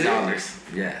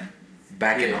 $100. Yeah.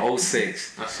 Back in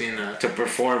 06. I've seen that. To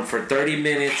perform for 30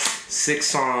 minutes, 6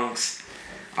 songs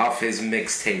off his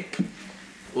mixtape.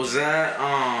 Was that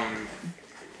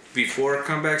before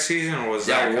comeback season or was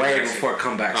that way before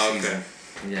comeback season?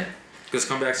 Yeah. Because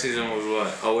comeback season was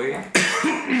what? 08?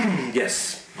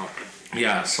 Yes. Okay.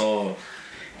 Yeah, so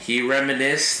he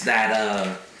reminisced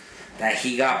that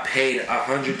he got paid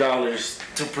 $100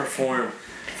 to perform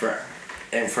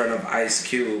in front of Ice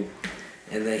Cube,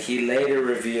 and then he later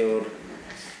revealed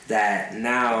that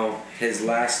now his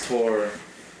last tour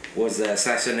was the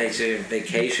Assassination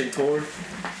Vacation tour,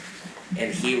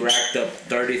 and he racked up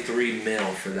 $33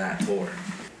 mil for that tour.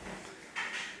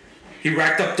 He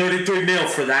racked up $33 mil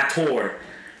for that tour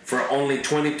for only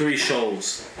 23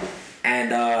 shows.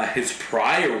 And his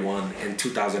prior one in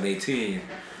 2018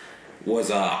 was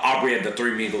Aubrey and the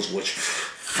Three Migos, which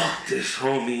fuck this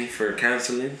homie for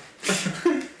canceling.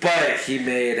 But he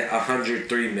made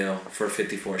 $103 mil for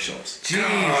 54 shows. Jesus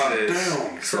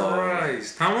damn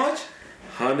Christ. How much?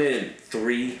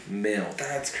 103 mil.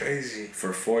 That's crazy.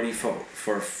 For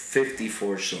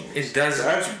 54 shows. It does.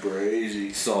 That's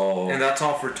crazy. So. And that's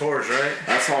all for tours, right?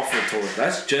 That's all for tours.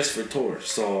 That's just for tours.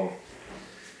 So.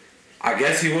 I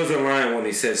guess he wasn't lying when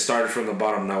he said started from the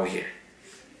bottom, now we're here.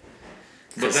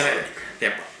 But then,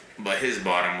 but his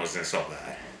bottom wasn't so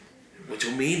bad. What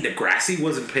you mean? Degrassi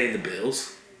wasn't paying the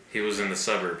bills. He was in the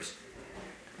suburbs.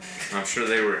 I'm sure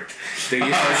they were.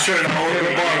 I'm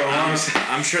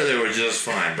sure they were just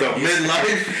fine, bro.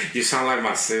 Midlife. You sound like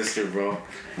my sister, bro.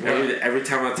 Every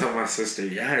time I tell my sister,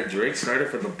 yeah, Drake started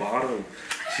from the bottom.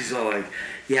 She's all like,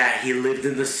 yeah, he lived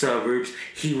in the suburbs.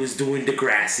 He was doing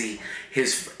Degrassi.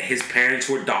 His parents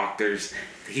were doctors.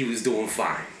 He was doing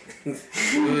fine.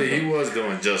 He was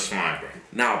doing just fine, bro.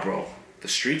 Nah, bro. The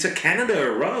streets of Canada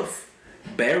are rough.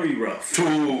 Very rough.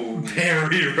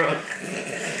 Very rough.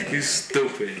 He's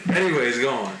stupid. Anyways, go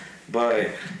on. But,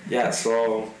 yeah,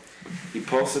 so he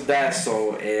posted that.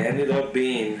 So it ended up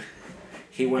being,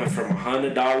 he went from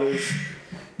 $100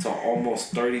 to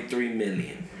almost $33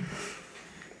 million.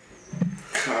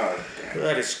 God damn.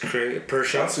 That is crazy. Per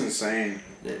show? That's insane.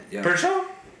 Yeah. Per show?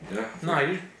 Yeah. No,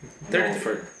 you. No,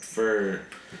 for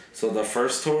so the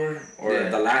first tour or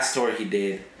the last tour he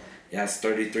did, it's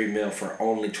 33 mil for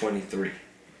only 23.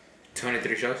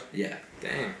 23 shows? Yeah.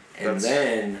 Dang. And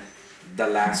then the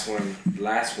last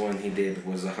one he did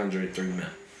was 103 mil,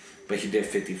 but he did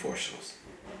 54 shows.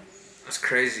 That's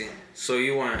crazy. So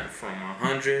you went from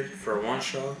 100 for one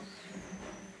show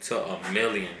to $1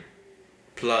 million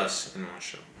plus in one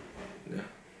show. Yeah.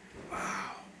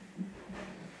 Wow.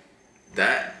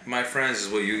 That, my friends, is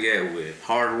what you get with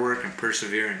hard work and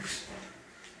perseverance.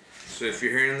 So if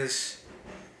you're hearing this,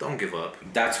 don't give up.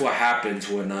 That's what happens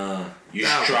when you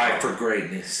strive for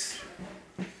greatness.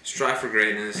 Strive for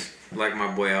greatness, like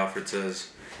my boy Alfred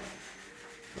says.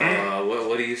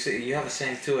 What do you say? You have a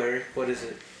saying too, Eric. What is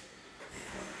it?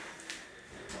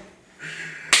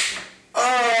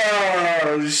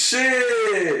 Oh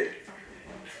shit!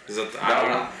 Is that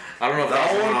I don't know if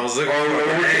that was the one I was looking for.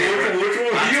 Which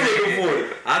one are you looking for?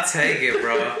 I'll take it,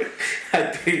 bro. I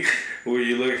think Were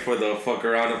you looking for the fuck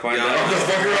around to find out? The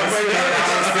fuck around to find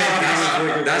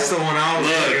out. That's the one I was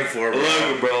looking for, bro.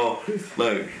 Look, bro.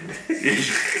 Look.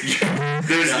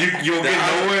 You'll get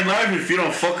nowhere in life if you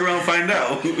don't fuck around and find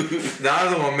out. The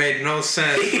other one made no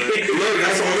sense. Look,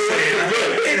 that's what I'm saying.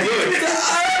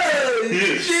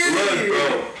 Look,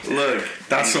 bro. Look.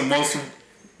 That's the most...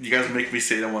 You guys make me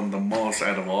say that one the most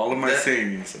out of all of my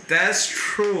sayings. That's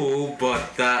true,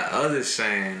 but that other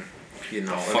saying, you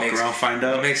know, fuck around, find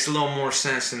out. It makes a little more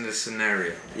sense in this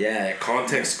scenario. Yeah,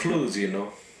 context clues, you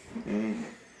know.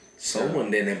 Someone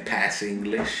didn't pass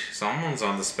English. Someone's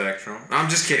on the spectrum. I'm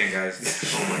just kidding, guys.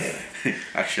 Oh my god.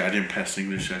 Actually, I didn't pass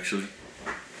English, actually.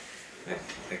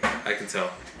 I can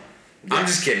tell. Yeah. I'm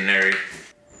just kidding, Eric.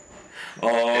 Oh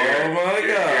my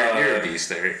god. You're a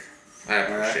beast, Eric. I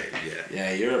appreciate it,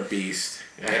 Yeah, you're a beast.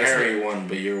 A hairy one,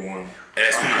 but you're one.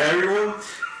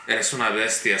 Eres una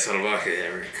bestia salvaje,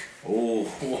 Eric. Oh.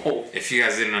 If you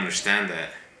guys didn't understand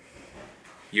that,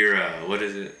 you're what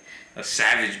is it? A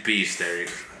savage beast,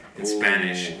 Eric. In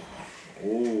Spanish.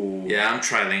 Oh. Yeah, I'm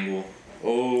trilingual.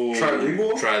 Oh.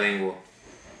 Trilingual?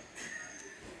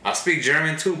 I'll speak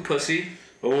German too, pussy.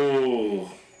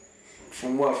 Oh.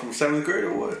 From what? From 7th grade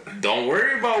or what? Don't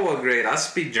worry about what grade. I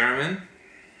speak German.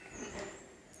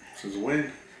 Since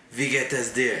when? Wie geht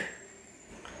es dir?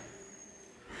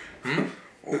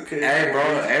 Okay. Hey,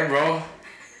 bro.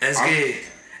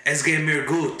 Es geht mir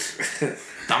gut.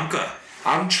 Danke.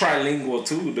 I'm trilingual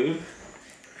too, dude.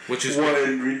 Which is what?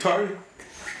 Retarded?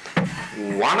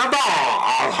 Wanna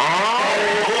ball, huh?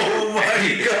 Oh my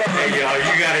god. Hey, yo,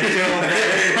 you gotta chill,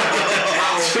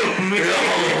 man.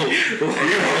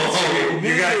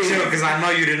 You gotta chill, because I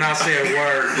know you did not say a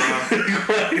word,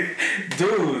 bro.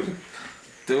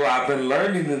 Dude, I've been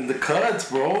learning in the cuts,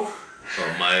 bro.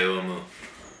 Oh, my amo.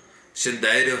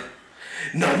 Shindairo.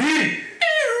 Nani?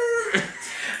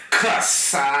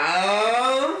 Kasa.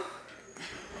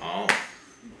 Oh.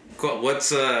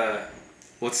 What's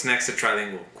next to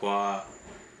trilingual?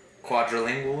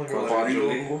 Quadrilingual?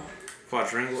 Quadrilingual?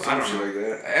 Quadrilingual? I don't know. Like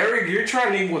that. Eric, you're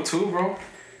trilingual too, bro.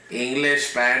 English,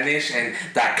 Spanish, and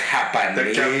the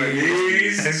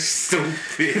Japanese.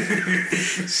 Stupid.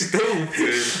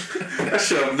 Stupid. I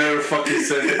should have never fucking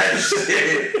said that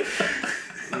shit.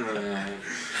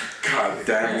 God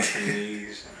damn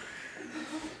it.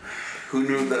 Who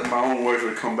knew that my own words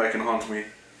would come back and haunt me?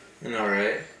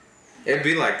 Alright. It'd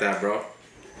be like that, bro.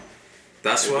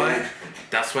 That's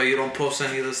why you don't post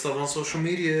any of this stuff on social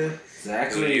media.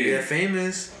 Exactly. You get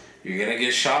famous. You're gonna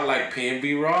get shot like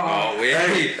P&B Raw. Oh, wait.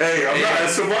 Hey, I'm not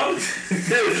someone.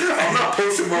 I'm not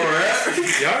posting more rap.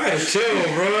 Y'all gotta chill,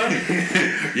 bro.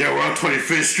 Yeah, we're on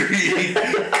 25th Street.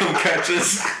 Come catch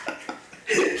us.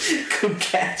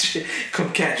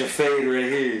 Come catch a fade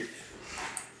right here.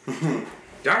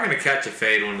 Y'all gonna catch a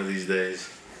fade one of these days.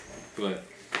 But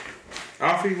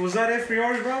Alfie, was that it for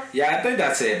yours, bro? Yeah, I think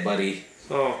that's it, buddy.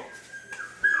 So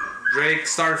Drake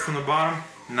started from the bottom.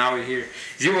 Now we're here.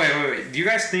 Wait. Do you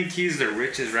guys think he's the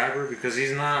richest rapper? Because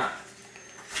he's not.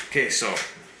 Okay, so.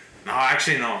 No,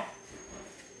 actually, no.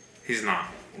 He's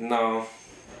not. No.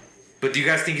 But do you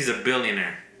guys think he's a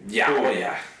billionaire? Yeah, oh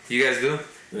yeah. You guys do?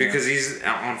 Yeah. Because he's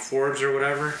on Forbes or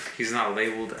whatever, he's not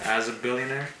labeled as a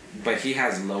billionaire. But he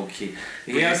has low key.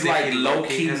 He But has you think like he low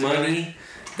key has money money?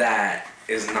 that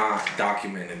is not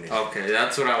documented. Okay,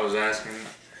 that's what I was asking.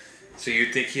 So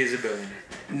you think he is a billionaire?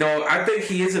 No, I think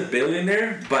he is a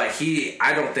billionaire, but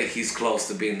I don't think he's close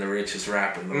to being the richest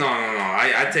rapper. Though. No.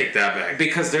 I take that back.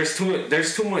 Because there's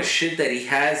too much shit that he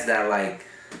has that like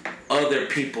other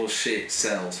people's shit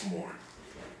sells more.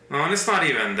 No, and it's not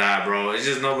even that, bro. It's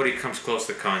just nobody comes close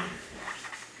to Kanye.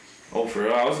 Oh, for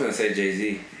real? I was gonna say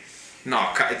Jay-Z.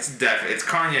 No, it's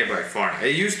Kanye by far.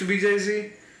 It used to be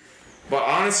Jay-Z, but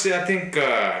honestly, I think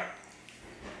I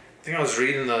was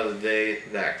reading the other day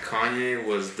that Kanye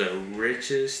was the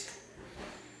richest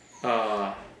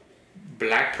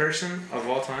black person of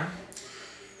all time.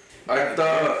 I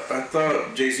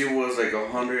thought Jay-Z was like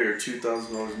 $100,000 or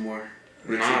 $2,000 more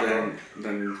richer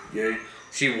than Ye.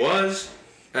 She was,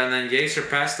 and then Ye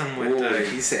surpassed him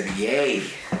with. He said yay.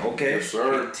 Okay. Yes,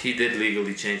 sir. He did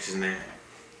legally change his name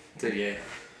to Ye.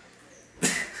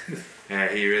 Yeah,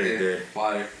 he really did.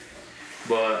 Fire.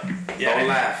 But yeah, Don't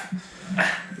laugh.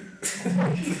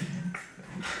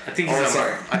 I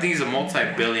think he's a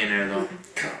multi-billionaire though.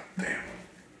 God damn.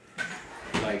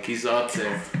 Like he's up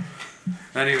there.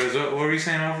 Anyways, what were you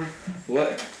saying, Albert?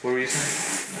 What? What were you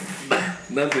saying?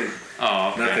 Nothing.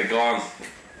 Oh, okay. Nothing. Go on.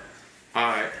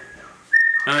 All right.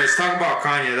 Let's talk about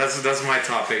Kanye. That's my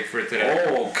topic for today.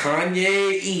 Oh,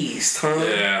 Kanye East, huh?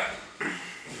 Yeah.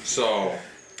 So,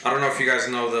 I don't know if you guys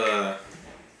know the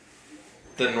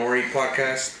Nori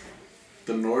podcast.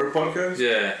 The Nori podcast?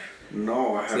 Yeah.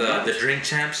 No, I haven't. The Drink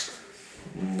Champs?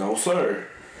 No, sir.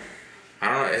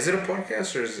 I don't know. Is it a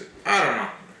podcast or is it? I don't know.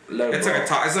 Look, It's bro,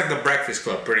 like it's like the Breakfast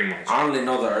Club, pretty much. I only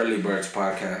know the Early Birds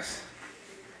podcast.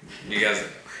 You guys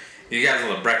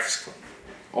are the Breakfast Club.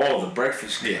 Oh, the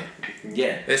Breakfast Club.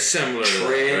 Yeah. It's similar to that,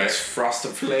 Tricks, right?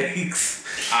 Frosted Flakes.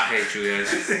 I hate you guys.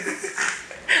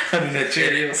 Honey Nut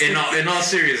Cheerios. In all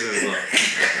seriousness, though.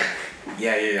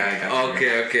 Yeah, I got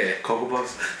you. Okay. Cocoa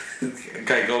Puffs.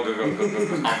 Okay, go. I'm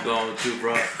going with you,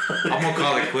 bro. I'm gonna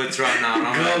call it quits right now. And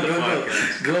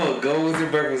I'm Go with your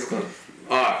Breakfast Club.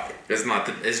 It's not.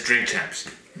 It's Drink Champs.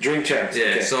 Drink Champs.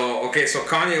 Yeah. Okay. So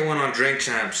Kanye went on Drink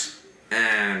Champs,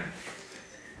 and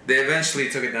they eventually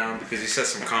took it down because he said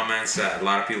some comments that a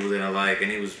lot of people didn't like,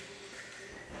 and he's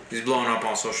blowing up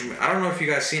on social media. I don't know if you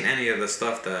guys seen any of the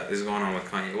stuff that is going on with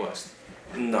Kanye West.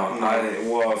 No.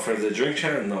 Well, for the Drink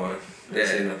Champ, no. I didn't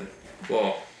see nothing.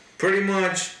 Well, pretty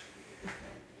much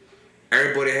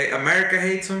America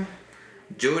hates him.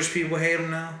 Jewish people hate him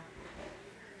now.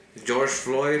 George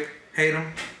Floyd hate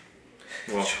him.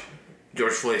 Well,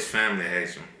 George Floyd's family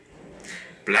hates him.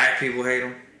 Black people hate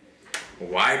him.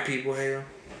 White people hate him.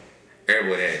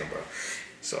 Everybody hate him, bro.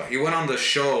 So he went on the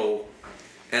show,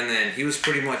 and then he was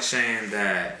pretty much saying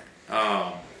that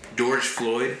George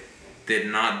Floyd did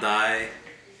not die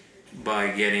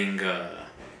by getting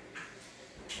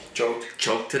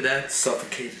choked to death.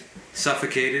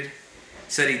 Suffocated.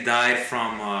 Said he died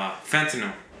from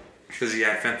fentanyl because he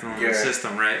had fentanyl in the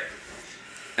system, right?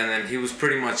 And then he was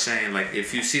pretty much saying, like,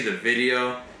 if you see the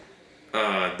video,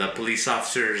 the police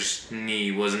officer's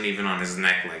knee wasn't even on his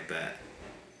neck like that.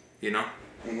 You know?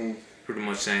 Mm-hmm. Pretty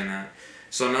much saying that.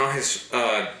 So now his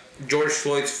George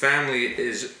Floyd's family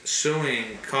is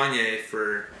suing Kanye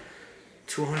for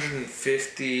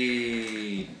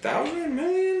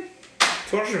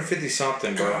 $250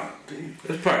 something, bro.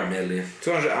 It's probably a million.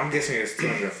 200. I'm guessing it's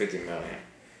 250 million.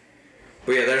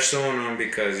 But yeah, they're suing him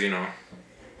because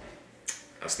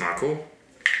that's not cool.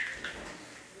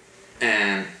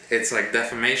 And it's like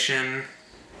defamation,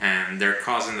 and they're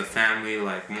causing the family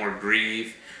like more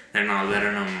grief. They're not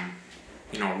letting them,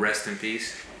 rest in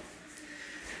peace.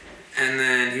 And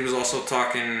then he was also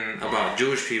talking about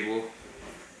Jewish people.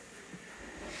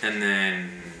 And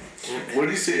then what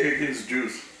did he say against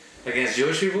Jews? Against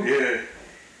Jewish people? Yeah.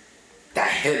 That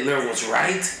Hitler was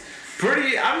right.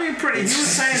 Pretty. He was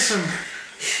saying some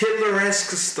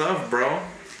Hitler-esque stuff, bro.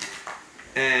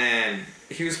 And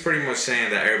he was pretty much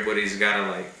saying that everybody's gotta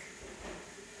like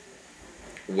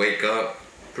wake up,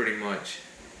 pretty much.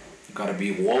 Gotta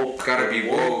be woke.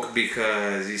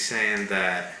 Because he's saying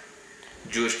that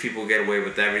Jewish people get away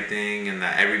with everything, and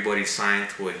that everybody's signed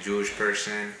to a Jewish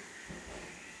person.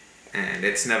 And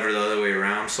it's never the other way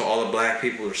around. So all the black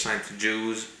people are signed to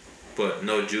Jews, but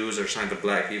no Jews are signed to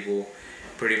black people.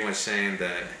 Pretty much saying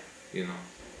that,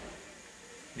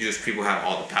 Jewish people have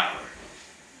all the power.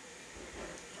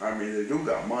 I mean, they do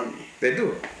got money. They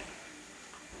do.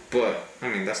 But,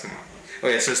 that's not... Oh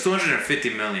yeah, so it's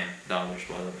 $250 million, by the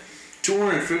way.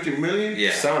 250 million?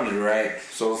 Yeah. Sounded right.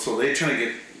 So they trying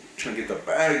to get the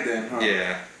bag then, huh?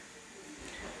 Yeah.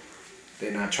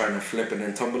 They're not trying to flip it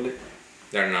and tumble it?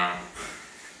 They're not.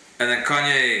 And then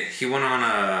Kanye, he went on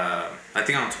I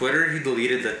think on Twitter, he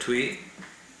deleted the tweet.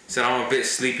 Said, I'm a bit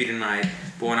sleepy tonight,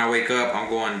 but when I wake up, I'm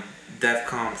going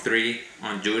DEFCON 3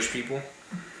 on Jewish people.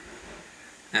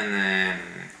 And then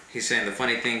he's saying the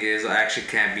funny thing is I actually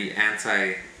can't be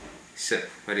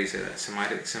what do you say that?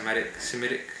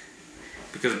 Semitic?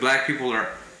 Because black people are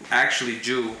actually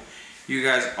Jew. You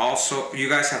guys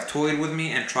have toyed with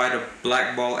me and tried to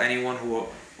blackball anyone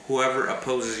whoever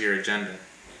opposes your agenda.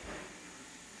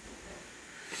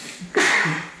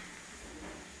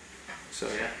 So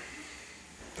yeah.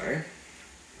 Alright.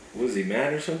 Was he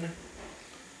mad or something?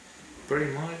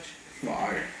 Pretty much.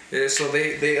 Why? Yeah, so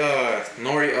they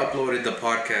Nori uploaded the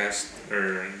podcast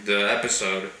or the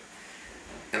episode,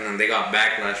 and then they got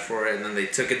backlash for it, and then they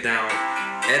took it down,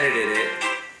 edited it.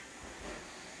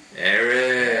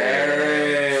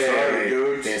 Sorry,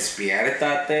 dude.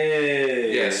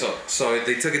 Yeah, so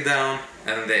they took it down,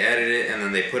 and then they edited it, and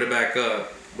then they put it back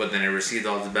up, but then it received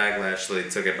all the backlash, so they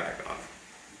took it back off.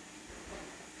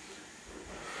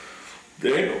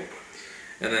 Damn.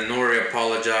 And then Nori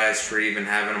apologized for even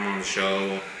having him on the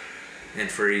show, and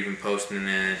for even posting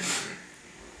it.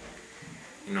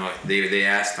 They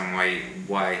asked him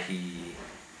why he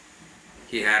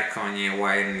had Kanye,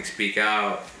 why didn't he speak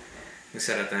out? He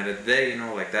said at the end of the day,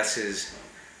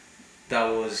 that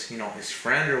was his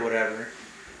friend or whatever.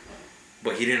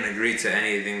 But he didn't agree to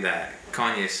anything that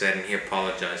Kanye said, and he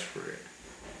apologized for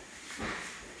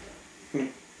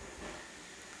it.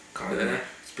 Kanye,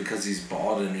 It's because he's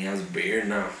bald and he has a beard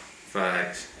now.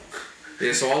 Facts.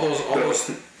 Yeah, so all those.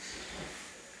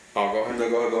 Oh, go ahead. No,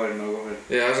 go ahead.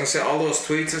 Yeah, I was gonna say all those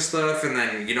tweets and stuff, and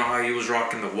then you know how he was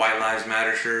rocking the White Lives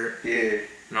Matter shirt. Yeah.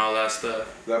 And all that stuff.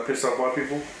 That pissed off white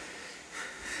people?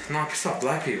 No, it pissed off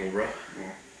black people, bro.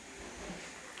 Yeah.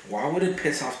 Why would it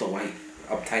piss off the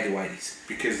uptighty whiteys?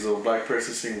 Because the black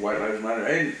person saying White Lives Matter.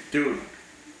 Hey, dude,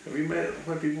 have you met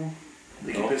white people?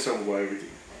 They get pissed off about everything.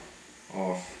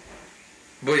 Oh.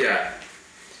 But yeah,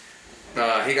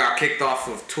 he got kicked off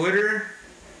of Twitter,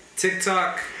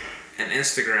 TikTok, and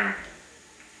Instagram.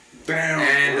 Damn.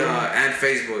 And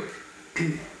Facebook.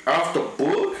 Off the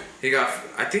book? He got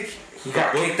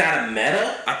kicked out of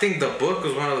Meta? I think the book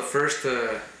was one of the first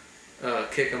to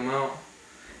kick him out.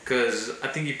 Because I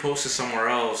think he posted somewhere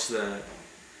else that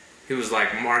he was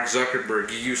like, Mark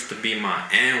Zuckerberg, you used to be my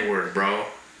N-word, bro.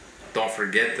 Don't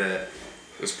forget that.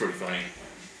 It was pretty funny.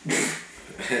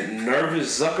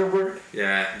 Nervous Zuckerberg?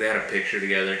 Yeah, they had a picture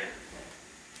together.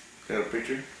 They had a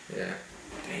picture? Yeah.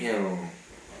 Damn.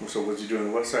 So was he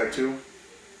doing the West Side too?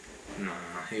 No,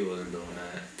 he wasn't doing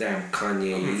that. Damn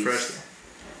Kanye. I'm impressed.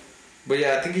 But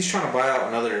yeah, I think he's trying to buy out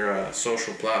another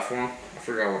social platform. I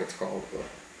forgot what it's called, but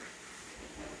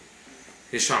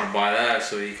he's trying to buy that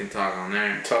so he can talk on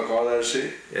there. Talk all that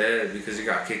shit? Yeah, because he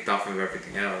got kicked off of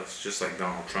everything else, just like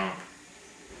Donald Trump.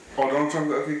 Oh, Donald Trump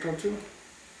got kicked off too?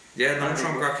 Yeah, Donald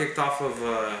Trump got kicked off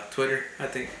of Twitter, I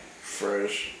think.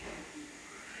 Fresh.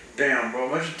 Damn, bro,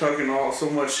 imagine talking so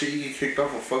much shit you get kicked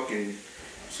off a fucking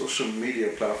social media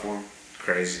platform.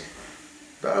 Crazy.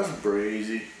 That's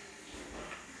crazy.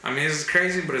 I mean, it's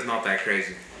crazy, but it's not that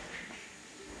crazy.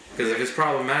 Because if it's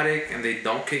problematic and they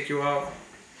don't kick you out,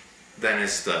 then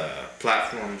it's the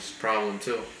platform's problem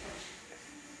too.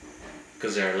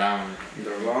 Because they're allowing it.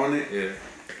 They're allowing it? Yeah.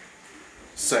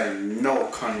 Saying, no,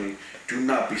 Kanye, do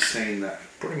not be saying that.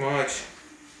 Pretty much.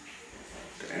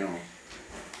 Damn.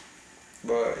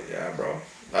 But yeah, bro.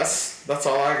 That's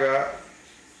all I got.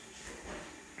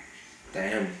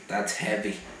 Damn, that's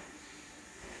heavy.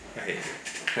 I hate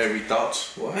it. Heavy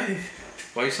thoughts? Why?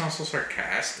 Why you sound so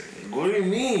sarcastic? What do you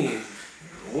mean?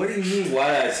 What do you mean?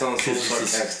 Why I sound so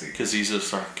sarcastic? Because he's a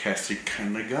sarcastic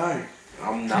kind of guy.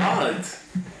 I'm not.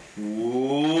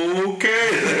 Okay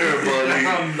there, buddy.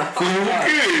 I'm not.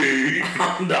 Okay.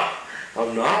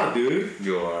 I'm not, dude.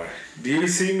 You are. Do you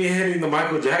see me hitting the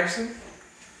Michael Jackson?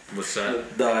 What's that?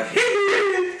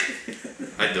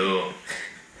 I do.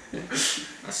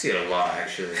 I see it a lot,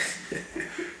 actually.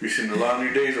 You seen a lot in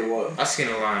your days or what? I seen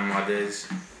a lot in my days.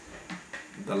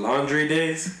 The laundry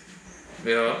days?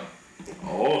 Yeah.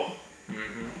 Oh.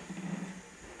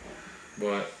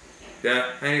 But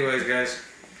yeah. Anyways, guys.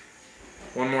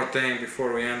 One more thing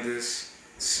before we end this.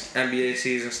 NBA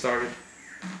season started.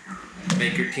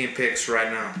 Make your team picks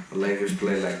right now. The Lakers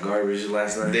played like garbage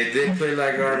last night. They did play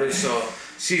like garbage. So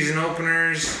season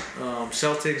openers,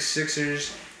 Celtics,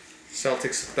 Sixers.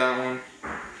 Celtics took that one.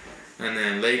 And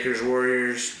then Lakers,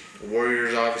 Warriors.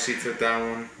 Warriors obviously took that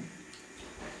one.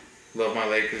 Love my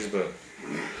Lakers, but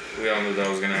we all knew that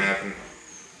was going to happen.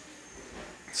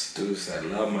 Dude said,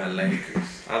 love my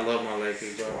Lakers. I love my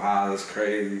Lakers, bro. Wow, that's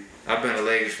crazy. I've been a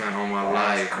Lakers fan all my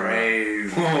life. Crazy.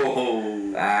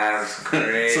 Whoa. That's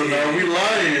crazy. So now we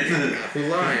lying. Who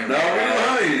lying? Now we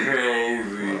lying.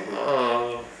 Crazy.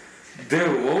 Oh.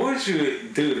 Dude, what would you...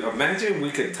 Dude, imagine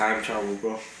we could time travel,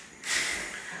 bro.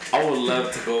 I would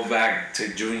love to go back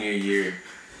to junior year,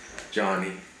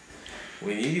 Johnny.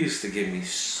 When you used to give me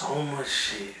so much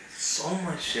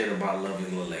shit about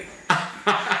loving the Lakers.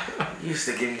 You used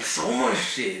to give me so much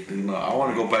shit, dude. No, I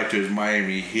want to go back to his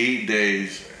Miami Heat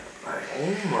days. Like,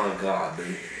 oh my God,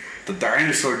 dude. The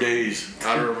dinosaur days.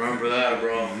 I don't remember that,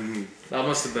 bro. That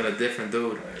must have been a different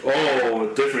dude. Oh,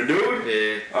 a different dude?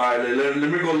 Yeah. Alright, let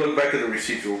me go look back at the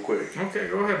receipts real quick. Okay,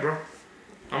 go ahead, bro.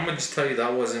 I'm gonna just tell you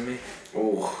that wasn't me.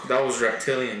 Oh. That was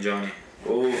Reptilian Johnny.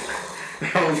 Oh.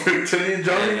 That was Reptilian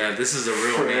Johnny? Yeah, this is a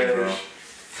real me, bro.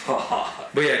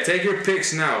 But yeah, take your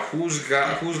picks now. Who's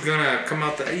gonna come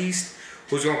out the East?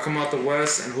 Who's gonna come out the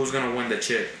West? And who's gonna win the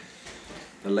chip?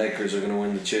 The Lakers are gonna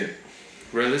win the chip.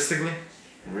 Realistically?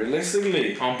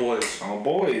 Realistically. On boys. On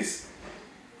boys.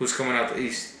 Who's coming out the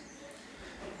East?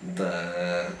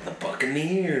 The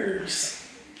Buccaneers.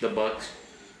 The Bucks.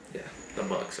 Yeah, the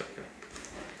Bucks. Okay.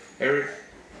 Eric,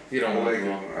 you don't I want like to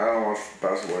it. go. I don't watch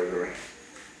basketball either.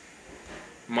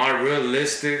 My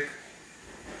realistic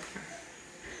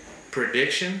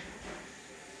prediction,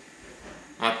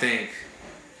 I think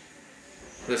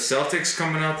the Celtics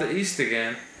coming out the East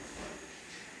again.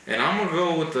 And I'm going to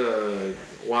go with the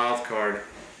wild card.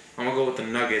 I'm going to go with the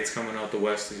Nuggets coming out the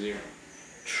West this year.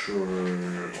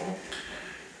 True.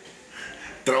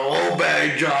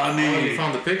 Throwback, Johnny. Oh, you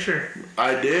found the picture?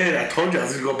 I did. I told you I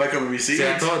was gonna go back on the receipts. See,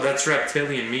 I thought that's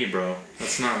reptilian me, bro.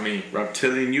 That's not me.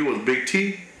 Reptilian you was Big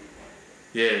T.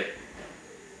 Yeah.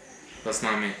 That's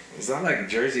not me. Is that like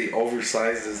Jersey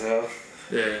oversized as hell?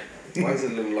 Yeah. Why does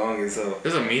it look long as hell?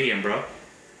 There's a medium, bro.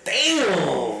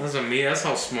 Damn! That's a me. That's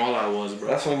how small I was, bro.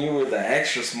 That's when you were the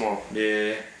extra small.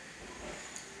 Yeah.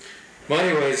 But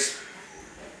anyways,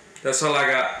 that's all I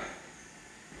got.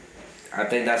 I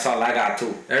think that's all I got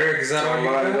too. Eric, is that all you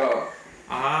I got?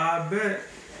 I bet.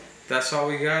 That's all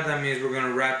we got. That means we're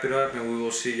gonna wrap it up, and we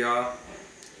will see y'all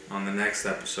on the next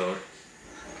episode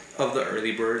of the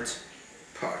Early Birds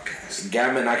podcast.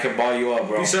 Gammon, I can ball you up,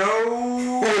 bro. Peace out.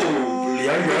 Oh,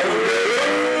 yeah,